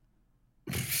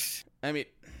 I mean,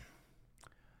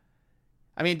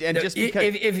 and just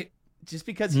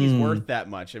because he's worth that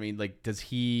much, I mean, like, does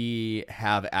he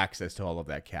have access to all of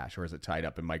that cash, or is it tied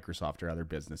up in Microsoft or other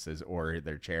businesses or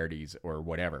their charities or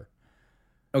whatever?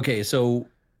 Okay, so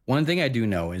one thing I do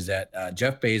know is that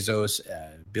Jeff Bezos,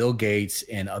 Bill Gates,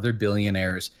 and other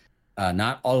billionaires,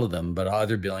 not all of them, but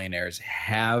other billionaires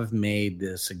have made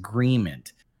this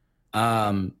agreement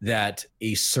that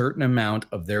a certain amount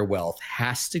of their wealth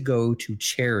has to go to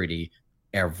charity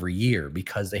every year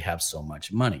because they have so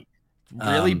much money.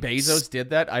 Really? Bezos did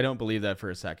that? I don't believe that for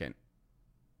a second.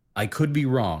 I could be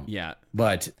wrong. Yeah.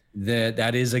 But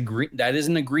that is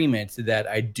an agreement that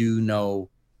I do know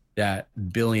that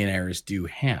billionaires do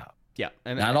have. Yeah.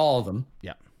 And not all of them.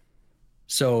 Yeah.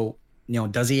 So,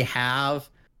 does he have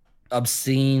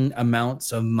obscene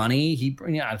amounts of money?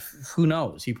 Who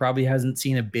knows? He probably hasn't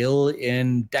seen a bill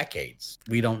in decades.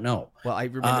 We don't know. Well, I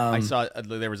remember I saw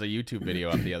there was a YouTube video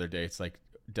up the other day. It's like,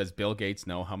 does Bill Gates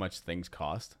know how much things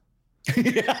cost?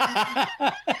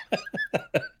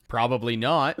 Probably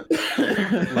not.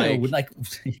 Does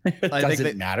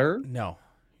it matter? No.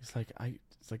 It's like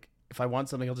if I want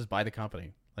something, I'll just buy the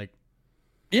company. Like,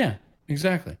 yeah,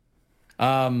 exactly.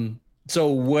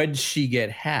 So would she get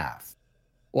half?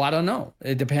 Well, I don't know.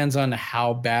 It depends on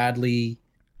how badly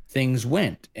things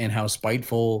went and how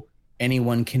spiteful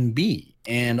anyone can be.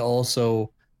 And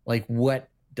also, like, what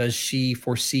does she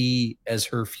foresee as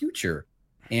her future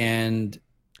and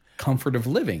comfort of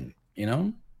living, you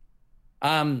know?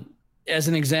 As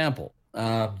an example,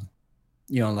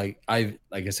 like I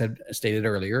stated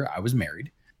earlier, I was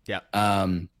married. Yeah.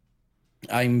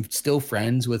 I'm still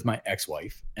friends with my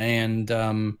ex-wife, and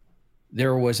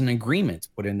there was an agreement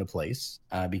put into place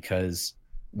because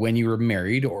when you were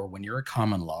married or when you're a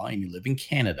common law and you live in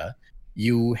Canada,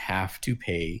 you have to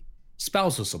pay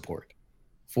spousal support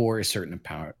for a certain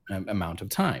amount of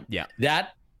time. Yeah.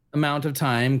 That amount of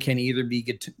time can either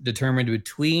be determined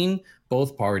between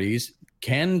both parties,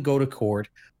 can go to court,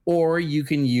 or you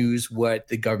can use what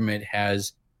the government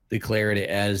has declared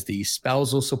as the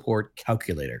spousal support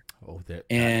calculator. Oh, that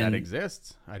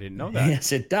exists. I didn't know that.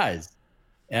 Yes, it does.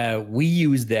 We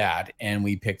use that and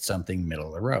we picked something middle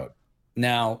of the road.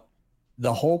 Now,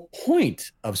 the whole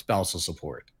point of spousal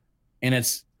support, and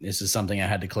this is something I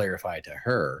had to clarify to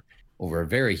her over a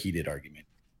very heated argument,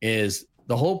 is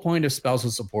the whole point of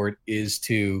spousal support is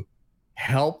to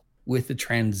help with the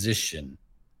transition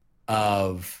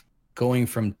of going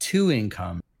from 2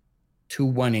 income to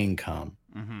 1 income.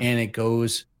 Mm-hmm. And it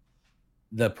goes,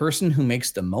 the person who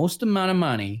makes the most amount of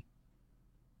money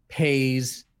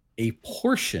pays a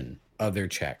portion of their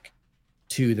check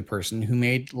to the person who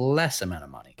made less amount of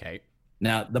money. Okay.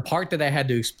 Now, the part that I had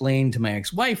to explain to my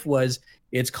ex-wife was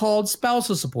it's called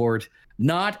spousal support,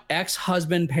 not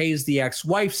ex-husband pays the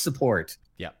ex-wife support.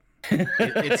 Yeah.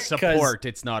 It's support.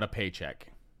 It's not a paycheck.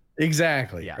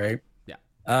 Exactly. Yeah. Right.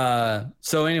 Yeah.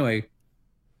 So anyway,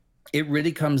 it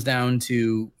really comes down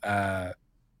to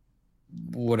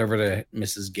whatever the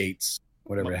Mrs. Gates,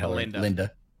 whatever the hell,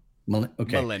 Linda.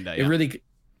 Okay. Melinda. Yeah.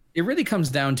 It really comes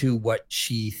down to what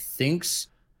she thinks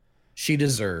she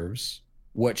deserves,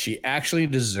 what she actually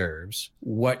deserves,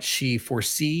 what she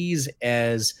foresees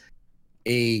as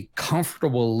a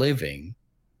comfortable living,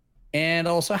 and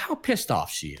also how pissed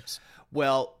off she is.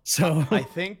 Well, so I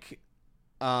think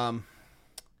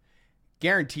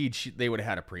guaranteed they would have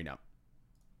had a prenup.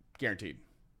 Guaranteed.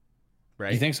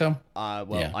 Right? You think so? Well,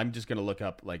 yeah. I'm just going to look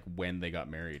up like when they got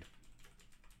married.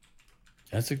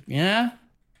 Yeah.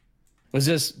 Was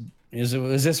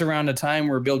this around a time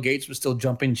where Bill Gates was still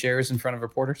jumping chairs in front of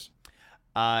reporters?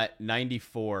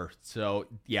 94. So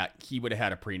yeah, he would have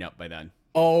had a prenup by then.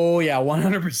 Oh yeah,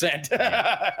 100%.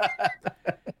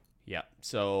 Yeah.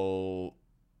 So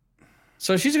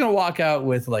she's gonna walk out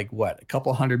with like what, a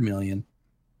couple $100 million?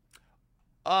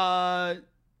 I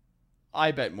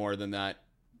bet more than that.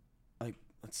 Like,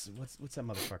 what's that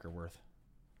motherfucker worth?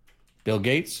 Bill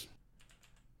Gates?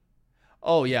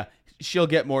 Oh yeah, she'll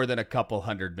get more than a couple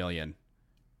 $100 million.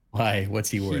 Why? What's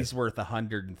he worth? He's worth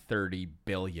 $130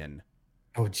 billion.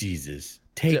 Oh Jesus!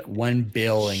 Take $1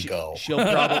 billion and go.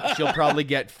 She'll probably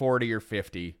get 40 or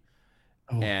 50.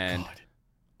 Oh and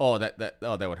God.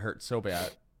 That would hurt so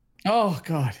bad. Oh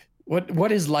God!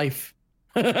 What is life?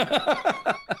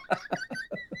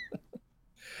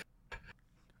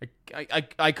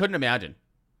 I couldn't imagine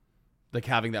like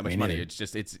having that much money. It's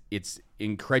just it's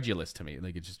incredulous to me.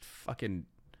 Like it's just fucking.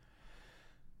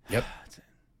 Yep.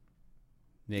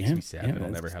 Makes me sad that I'll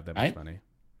never have that much money.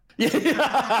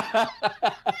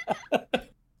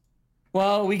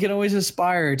 Well, we can always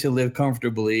aspire to live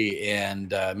comfortably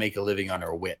and make a living on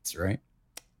our wits, right?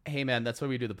 Hey man, that's why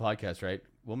we do the podcast, right?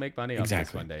 We'll make money off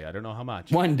this one day. I don't know how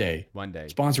much. One day.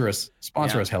 Sponsor us,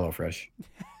 HelloFresh.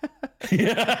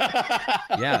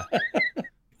 Yeah.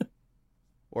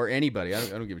 Or anybody. I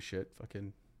don't give a shit.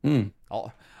 Fucking.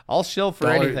 I'll shill for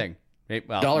anything.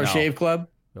 Dollar Shave Club.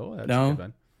 Oh, that's a good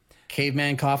one.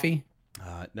 Caveman Coffee.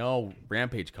 No,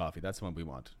 Rampage Coffee. That's the one we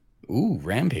want. Ooh,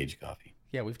 Rampage Coffee.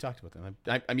 Yeah, we've talked about them.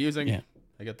 I'm using. Yeah.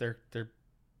 I got their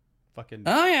fucking.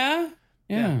 Oh yeah.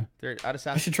 They're out of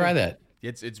Saskatoon. I should try that.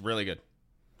 It's really good.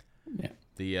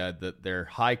 Yeah. Their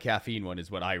high caffeine one is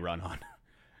what I run on.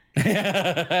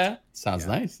 Sounds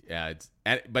nice. Yeah,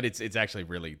 but it's actually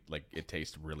really like it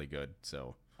tastes really good.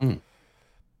 So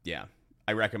yeah,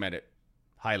 I recommend it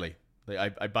highly.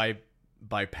 Like, I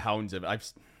buy pounds of it. I've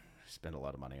spent a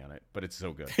lot of money on it, but it's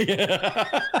so good.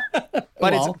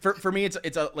 But it's for me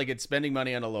it's spending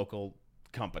money on a local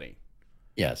company.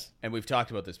 Yes. And we've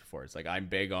talked about this before. It's like I'm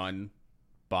big on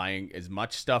buying as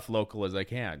much stuff local as I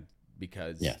can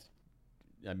because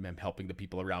I'm helping the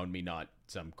people around me, not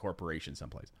some corporation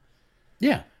someplace.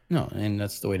 Yeah. No, and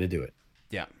that's the way to do it.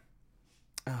 Yeah.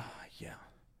 Yeah.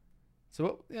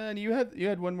 So and you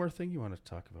had one more thing you wanted to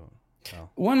talk about. Oh.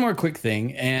 One more quick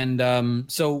thing, and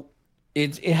so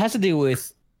it has to do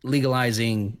with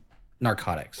legalizing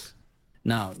narcotics.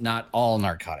 Now, not all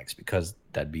narcotics, because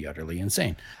that'd be utterly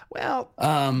insane. Well,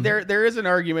 there is an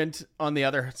argument on the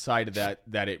other side of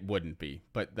that it wouldn't be,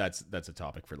 but that's a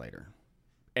topic for later.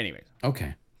 Anyways.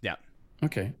 Okay. Yeah.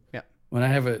 Okay. Yeah. When I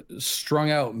have a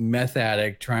strung out meth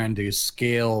addict trying to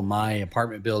scale my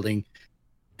apartment building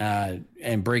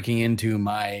and breaking into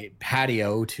my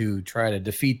patio to try to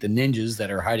defeat the ninjas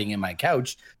that are hiding in my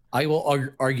couch, I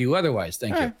will argue otherwise.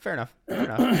 Thank you. Fair enough.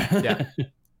 Yeah.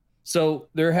 So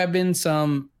there have been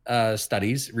some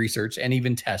studies, research, and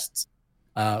even tests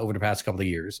over the past couple of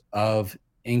years of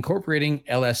incorporating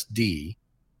LSD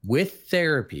with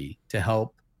therapy to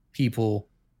help people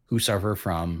who suffer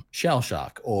from shell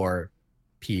shock or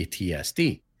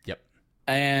PTSD. Yep.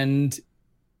 And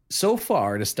so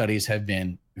far, the studies have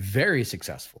been very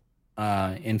successful.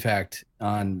 In fact,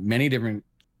 on many different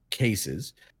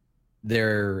cases,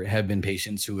 there have been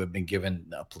patients who have been given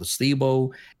a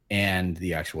placebo and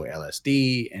the actual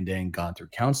LSD and then gone through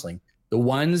counseling. The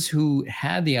ones who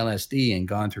had the LSD and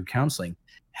gone through counseling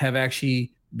have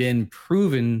actually been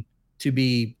proven to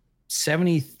be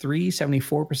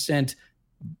 74%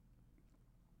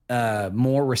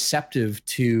 more receptive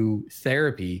to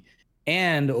therapy,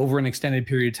 and over an extended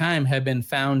period of time have been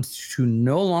found to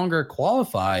no longer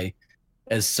qualify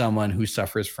as someone who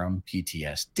suffers from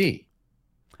PTSD.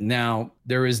 Now,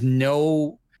 there's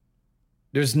no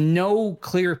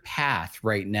clear path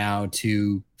right now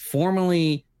to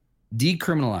formally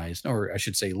decriminalize, or I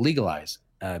should say legalize,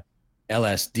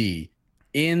 LSD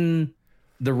in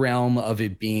the realm of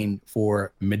it being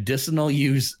for medicinal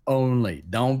use only.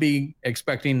 Don't be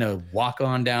expecting to walk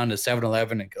on down to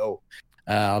 7-Eleven and go,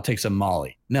 I'll take some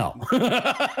Molly. No,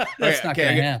 that's not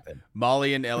going to happen.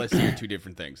 Molly and LSD are two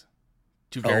different things.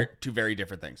 Two very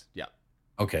different things. Yeah.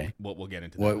 Okay. We'll get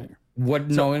into that later.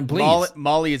 What? So no, please.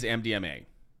 Molly is MDMA.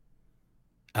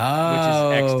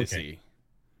 Oh, which is ecstasy. Okay.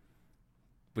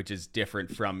 Which is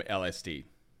different from LSD.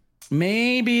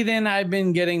 Maybe then I've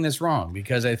been getting this wrong,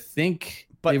 because I think...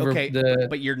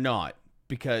 But you're not,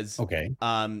 because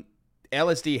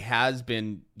LSD has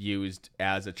been used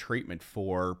as a treatment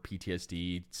for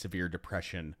PTSD, severe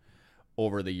depression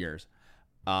over the years.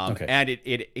 And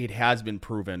it has been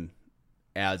proven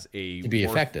as a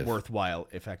worthwhile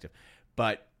effective.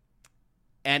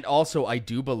 And also I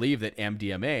do believe that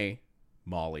MDMA,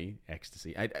 Molly,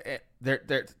 ecstasy,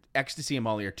 ecstasy and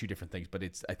Molly are two different things, but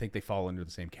I think they fall under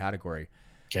the same category.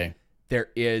 Okay. There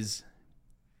is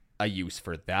a use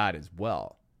for that as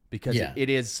well, because it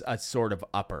is a sort of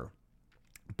upper.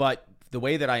 But the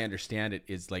way that I understand it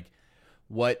is like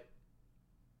what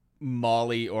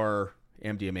Molly or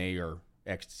MDMA or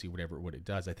ecstasy, whatever what it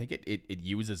does, I think it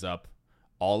uses up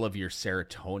all of your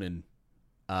serotonin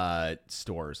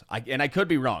stores. I could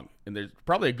be wrong, and there's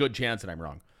probably a good chance that I'm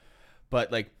wrong.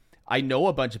 But like I know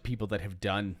a bunch of people that have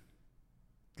done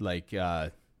like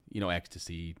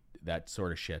ecstasy, that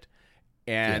sort of shit.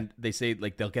 And they say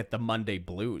like they'll get the Monday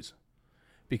blues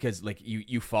because like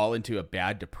you fall into a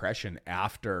bad depression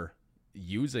after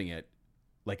using it,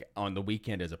 like on the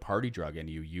weekend as a party drug, and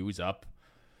you use up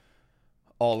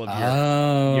all of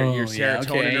your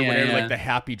serotonin or whatever, like the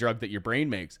happy drug that your brain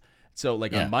makes. So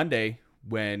like on Monday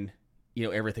when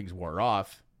everything's wore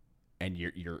off and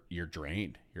you're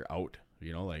drained, you're out,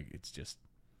 like it's just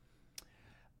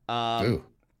so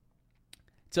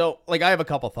like I have a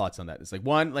couple thoughts on that. It's like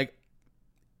one, like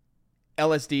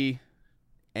LSD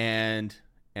and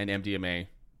MDMA,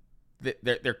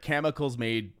 they're chemicals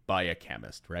made by a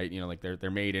chemist, right? Like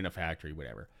they're made in a factory,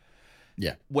 whatever.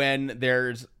 Yeah. When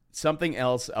there's something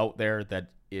else out there that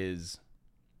is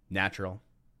natural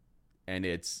and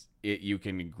you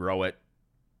can grow it,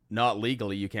 not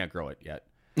legally, you can't grow it yet.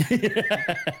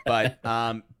 but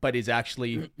is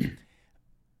actually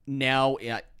now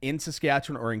in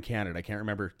Saskatchewan or in Canada, I can't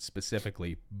remember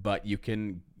specifically, but you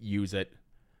can use it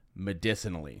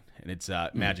medicinally, and it's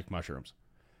magic mushrooms.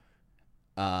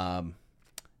 They're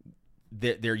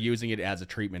using it as a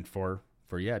treatment for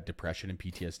depression and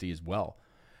PTSD as well.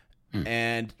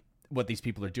 And what these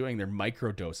people are doing, they're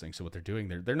microdosing. So what they're doing,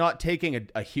 they're not taking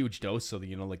a huge dose so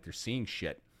that like they're seeing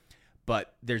shit,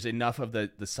 but there's enough of the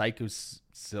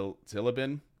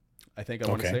psilocybin, I think I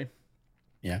want to say,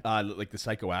 like the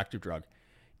psychoactive drug,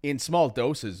 in small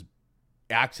doses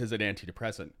acts as an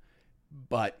antidepressant,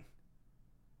 but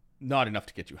not enough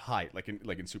to get you high, like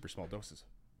in super small doses.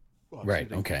 Oh,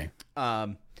 right. Okay.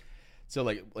 So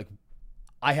like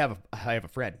I have a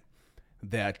friend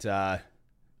that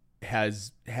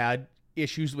has had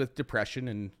issues with depression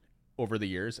and over the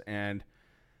years, and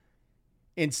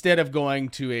instead of going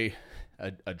to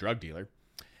a drug dealer,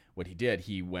 what he did,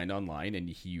 he went online and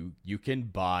you can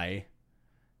buy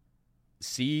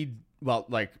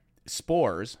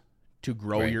spores to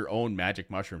grow your own magic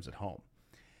mushrooms at home.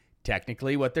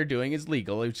 Technically, what they're doing is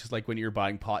legal. It's just like when you're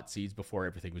buying pot seeds before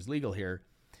everything was legal here.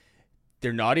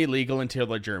 They're not illegal until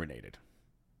they're germinated.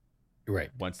 Right.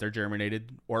 Once they're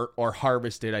germinated or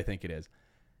harvested, I think it is,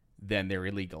 then they're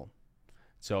illegal.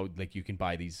 So like you can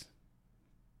buy these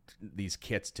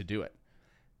kits to do it.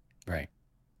 Right.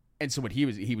 And so what he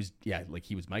was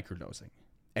microdosing.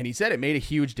 And he said it made a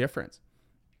huge difference.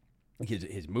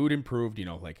 His mood improved,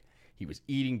 like he was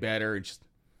eating better and just,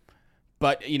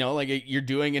 but like you're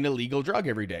doing an illegal drug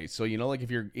every day. So, like if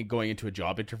you're going into a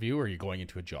job interview or you're going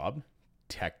into a job,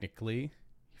 technically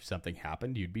if something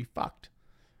happened, you'd be fucked.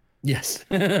 Yes.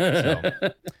 So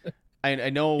I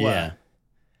know, yeah.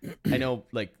 I know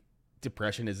like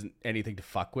depression isn't anything to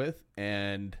fuck with.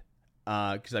 And,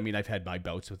 cause I've had my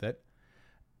bouts with it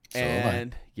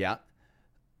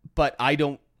but I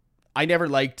never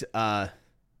liked, I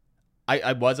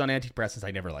was on antidepressants.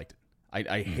 I never liked it.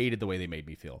 I hated the way they made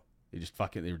me feel. They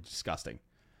were disgusting.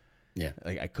 Yeah.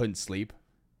 Like I couldn't sleep.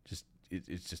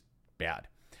 It's just bad.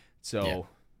 So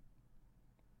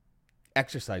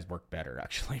exercise worked better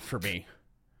actually for me.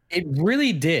 It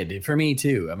really did for me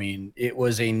too. It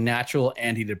was a natural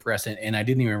antidepressant and I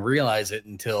didn't even realize it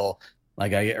until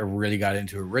like I really got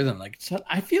into a rhythm. Like, so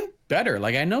I feel better.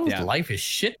 Like I know life is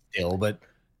shit still, but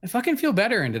I fucking feel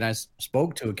better. And then I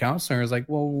spoke to a counselor. I was like,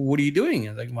 well, what are you doing?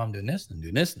 I was like, well, I'm doing this and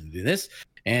doing this and doing this.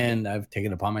 And I've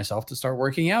taken it upon myself to start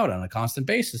working out on a constant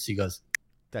basis. He goes,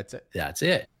 that's it. That's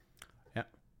it. Yeah.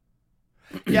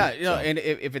 Yeah. And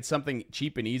if it's something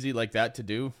cheap and easy like that to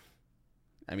do,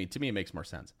 to me, it makes more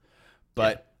sense.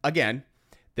 But again,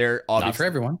 they're obviously not for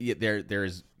everyone.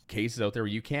 There's cases out there where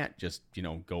you can't just,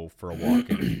 go for a walk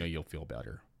and, you'll feel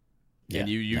better. And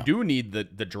you do need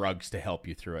the drugs to help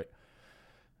you through it.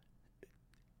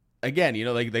 Again,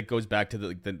 like that goes back to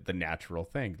the natural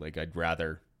thing. Like I'd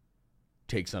rather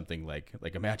take something like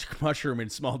a magic mushroom in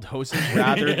small doses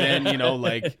rather than,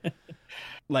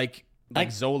 like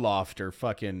Zoloft or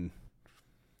fucking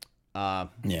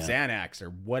Xanax or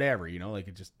whatever, like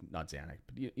it just not Xanax,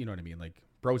 but you know what I mean? Like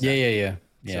Prozac.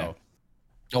 Yeah. So,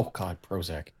 oh God,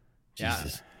 Prozac.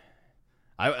 Jesus.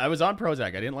 Yeah. I was on Prozac.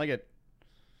 I didn't like it.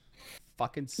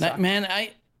 Fucking sucked. Man,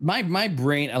 my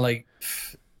brain,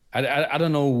 I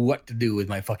don't know what to do with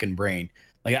my fucking brain.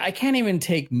 Like I can't even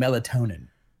take melatonin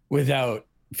without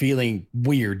feeling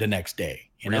weird the next day.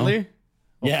 Really?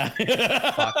 Yeah.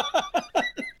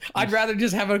 I'd rather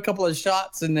just have a couple of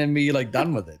shots and then be like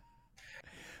done with it.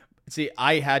 See,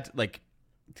 I had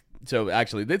so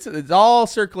actually it's all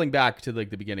circling back to like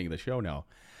the beginning of the show now.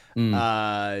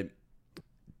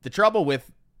 The trouble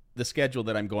with the schedule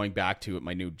that I'm going back to at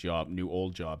my new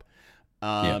old job,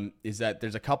 is that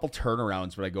there's a couple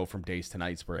turnarounds where I go from days to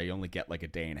nights where I only get like a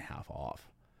day and a half off.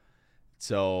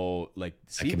 So like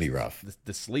that can be rough.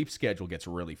 The sleep schedule gets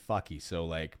really fucky. So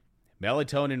like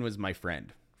melatonin was my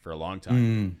friend for a long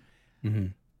time,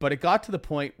 but it got to the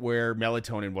point where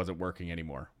melatonin wasn't working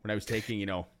anymore. When I was taking,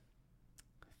 4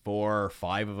 or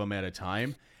 5 of them at a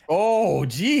time. Oh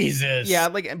Jesus! Yeah,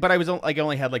 but I was I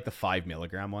only had like the 5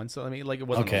 milligram one, so it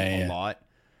wasn't a lot.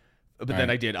 But then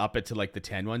I did up it to like the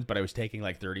 10 ones, but I was taking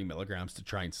like 30 milligrams to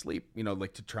try and sleep,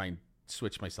 to try and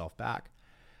switch myself back.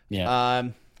 Yeah.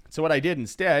 So what I did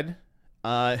instead,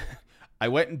 I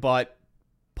went and bought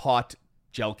pot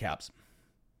gel caps.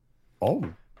 Oh.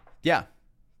 Yeah.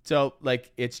 So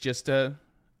like it's just a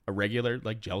regular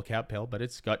like gel cap pill, but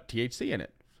it's got THC in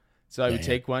it. So I would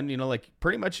take one, like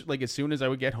pretty much like as soon as I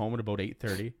would get home at about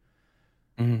 8:30.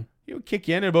 You would kick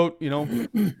in at about,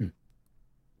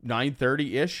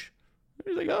 9:30-ish.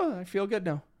 You're like, oh, I feel good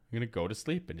now. I'm going to go to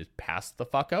sleep and just pass the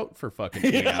fuck out for fucking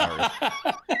 8 hours.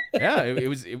 Yeah,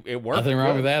 it worked. Nothing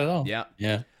wrong with that at all. Yeah.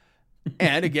 Yeah.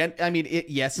 And again, it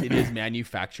is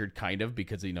manufactured kind of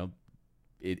because,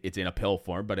 it's in a pill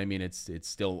form, but it's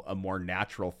still a more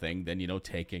natural thing than,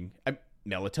 taking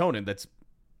melatonin.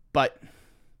 But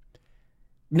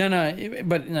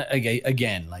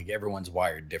again, like everyone's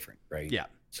wired different, right? Yeah.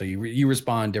 So you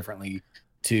respond differently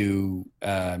to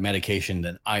medication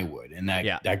than I would, and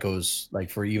that goes like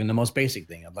for even the most basic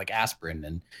thing of like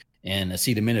aspirin and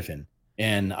acetaminophen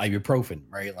and ibuprofen,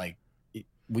 right? Like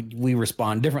we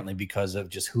respond differently because of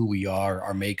just who we are,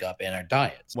 our makeup, and our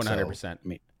diets.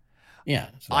 100%. Yeah.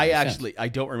 So I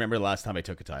don't remember the last time I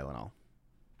took a Tylenol.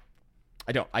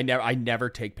 I don't. I never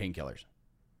take painkillers.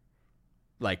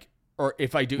 Like. Or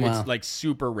if I do, it's like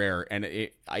super rare, and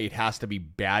it has to be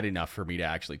bad enough for me to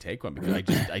actually take one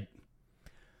because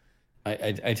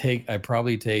I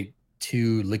probably take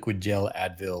 2 liquid gel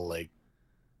Advil like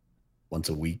once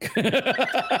a week.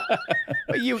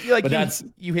 But you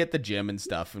hit the gym and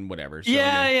stuff and whatever. So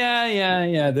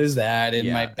yeah. There's that,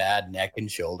 and my bad neck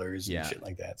and shoulders and shit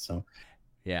like that. So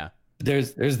yeah,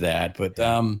 there's that. But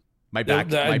my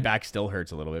back still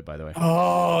hurts a little bit, by the way.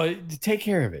 Oh, take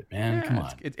care of it, man. Come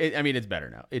on. I mean, it's better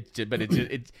now. It's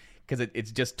because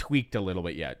it's just tweaked a little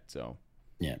bit yet. So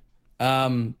yeah.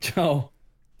 So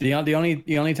the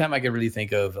only time I could really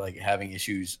think of like having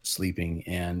issues sleeping,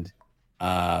 and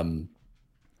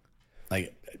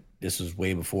like this was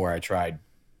way before I tried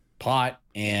pot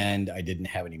and I didn't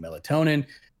have any melatonin.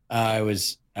 I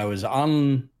was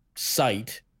on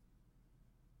site,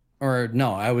 or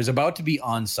no, I was about to be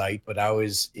on site, but I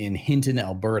was in Hinton,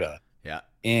 Alberta. Yeah.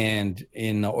 And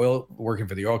in the working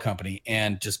for the oil company,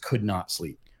 and just could not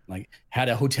sleep. Like, had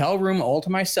a hotel room all to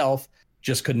myself,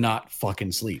 just could not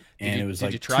fucking sleep. And it was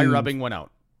did you try rubbing one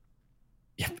out?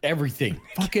 Yeah, everything.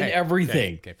 Fucking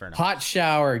everything. Okay, fair enough. Hot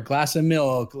shower, glass of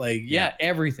milk, like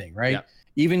everything, right? Yeah.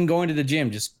 Even going to the gym,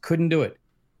 just couldn't do it.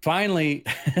 Finally,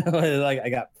 like I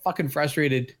got fucking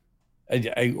frustrated.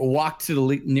 I walked to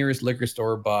the nearest liquor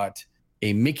store, bought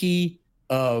a Mickey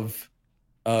of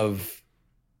like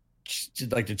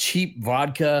the cheap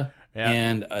vodka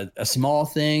and a small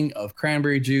thing of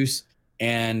cranberry juice,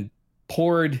 and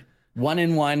poured 1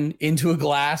 in 1 into a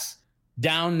glass,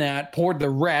 down that, poured the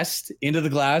rest into the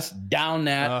glass, down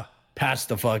that, passed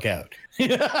the fuck out.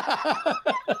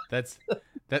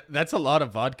 That's a lot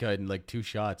of vodka in like 2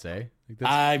 shots, eh?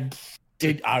 I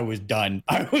was done.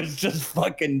 I was just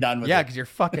fucking done with it. Yeah, because you're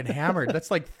fucking hammered.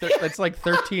 That's like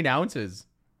 13 ounces.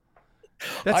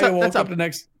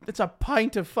 That's a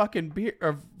pint of fucking beer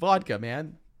or vodka,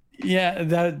 man. Yeah,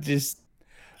 that just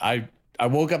I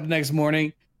woke up the next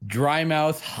morning, dry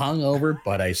mouth, hungover,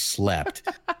 but I slept.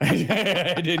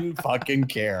 I didn't fucking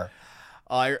care.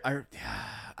 I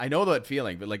know that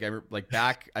feeling, but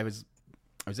I was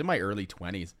in my early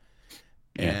 20s,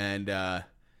 and I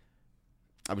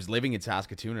was living in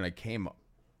Saskatoon, and I came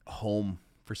home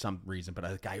for some reason, but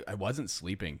I wasn't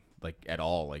sleeping like at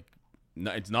all. Like, no,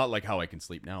 it's not like how I can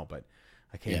sleep now, but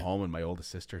I came home, and my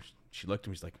oldest sister, she looked at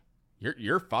me, she's like,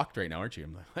 You're fucked right now, aren't you?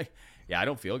 I'm like, yeah, I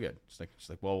don't feel good. She's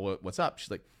like, well, what's up?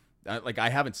 She's like I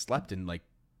haven't slept in like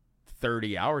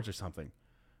 30 hours or something.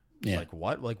 Yeah. Like,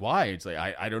 what? Like, why? It's like,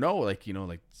 I don't know. Like, you know,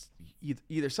 like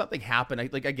either something happened. I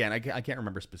can't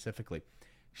remember specifically.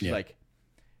 She's like,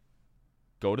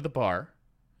 go to the bar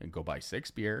and go buy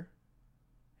 6 beer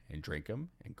and drink them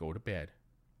and go to bed.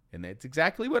 And that's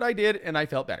exactly what I did. And I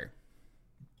felt better.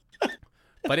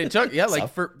 But it took,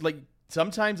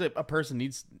 sometimes a person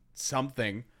needs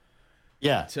something.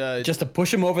 Yeah. Just to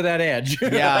push him over that edge.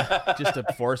 Yeah. Just to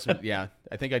force him. Yeah.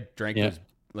 I think I drank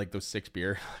those 6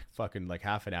 beer, fucking like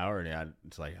half an hour. And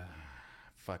it's like,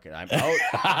 fuck it, I'm out.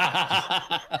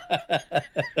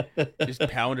 Just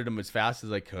pounded them as fast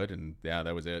as I could. And yeah,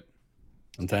 that was it.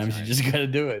 Sometimes you just got to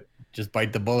do it. Just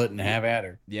bite the bullet and have at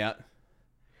her. Yeah.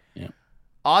 Yeah.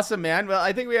 Awesome, man. Well,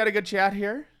 I think we had a good chat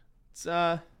here. It's,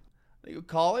 I think we'll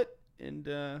call it. And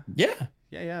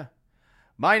yeah.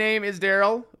 My name is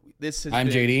Daryl. I'm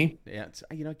JD. Yeah,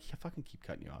 I fucking keep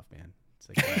cutting you off, man. It's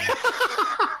like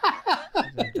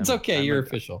it's okay. You're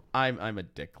official. I'm a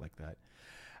dick like that.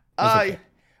 Okay.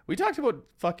 We talked about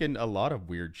fucking a lot of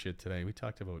weird shit today. We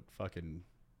talked about fucking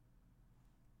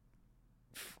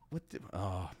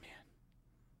oh man,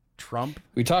 Trump.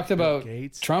 We talked about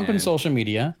Gates Trump and social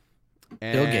media,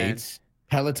 Bill Gates,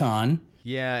 Peloton.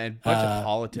 Yeah, and a bunch of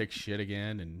politics shit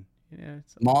again, and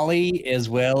Molly, as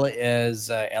well as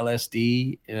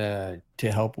LSD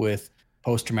to help with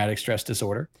post-traumatic stress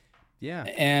disorder. Yeah.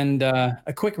 And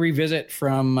a quick revisit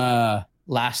from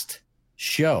last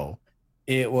show.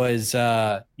 It was,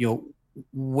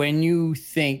 when you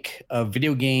think of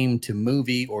video game to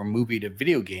movie or movie to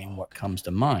video game, what comes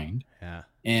to mind? Yeah.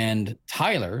 And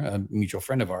Tyler, a mutual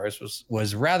friend of ours,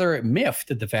 was rather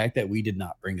miffed at the fact that we did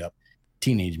not bring up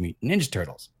Teenage Mutant Ninja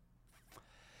Turtles.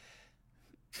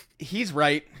 He's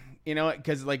right,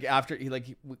 because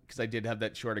because I did have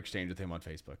that short exchange with him on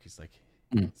Facebook. He's like,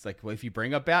 it's like, well, if you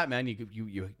bring up Batman,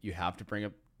 you have to bring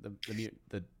up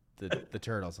the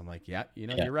turtles. I'm like,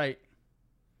 you're right.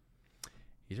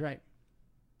 He's right.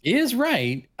 He is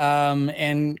right.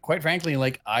 And quite frankly,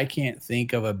 like, I can't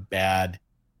think of a bad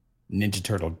Ninja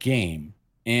Turtle game.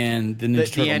 And the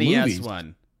Ninja Turtle NES movies,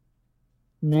 one.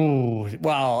 Ooh,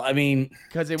 well, I mean,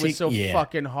 because it was so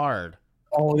fucking hard.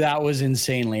 Oh, that was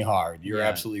insanely hard. You're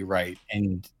absolutely right.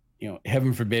 And,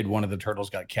 heaven forbid one of the turtles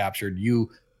got captured. You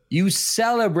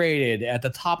celebrated at the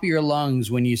top of your lungs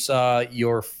when you saw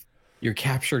your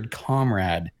captured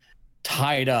comrade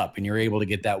tied up and you're able to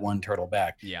get that one turtle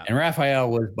back. Yeah. And Raphael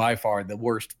was by far the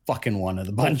worst fucking one of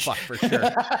the bunch. Oh, fuck, for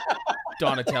sure.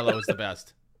 Donatello was the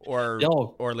best. Or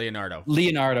Leonardo.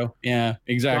 Leonardo. Yeah,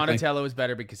 exactly. Donatello was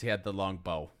better because he had the long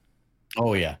bow.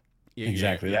 Oh, yeah.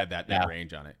 Exactly. He had that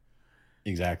range on it.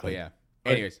 Exactly. But yeah.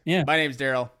 Anyways, my name's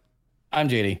Daryl. I'm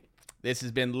JD. This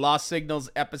has been Lost Signals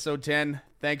episode 10.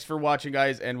 Thanks for watching,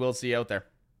 guys, and we'll see you out there.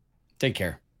 Take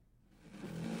care.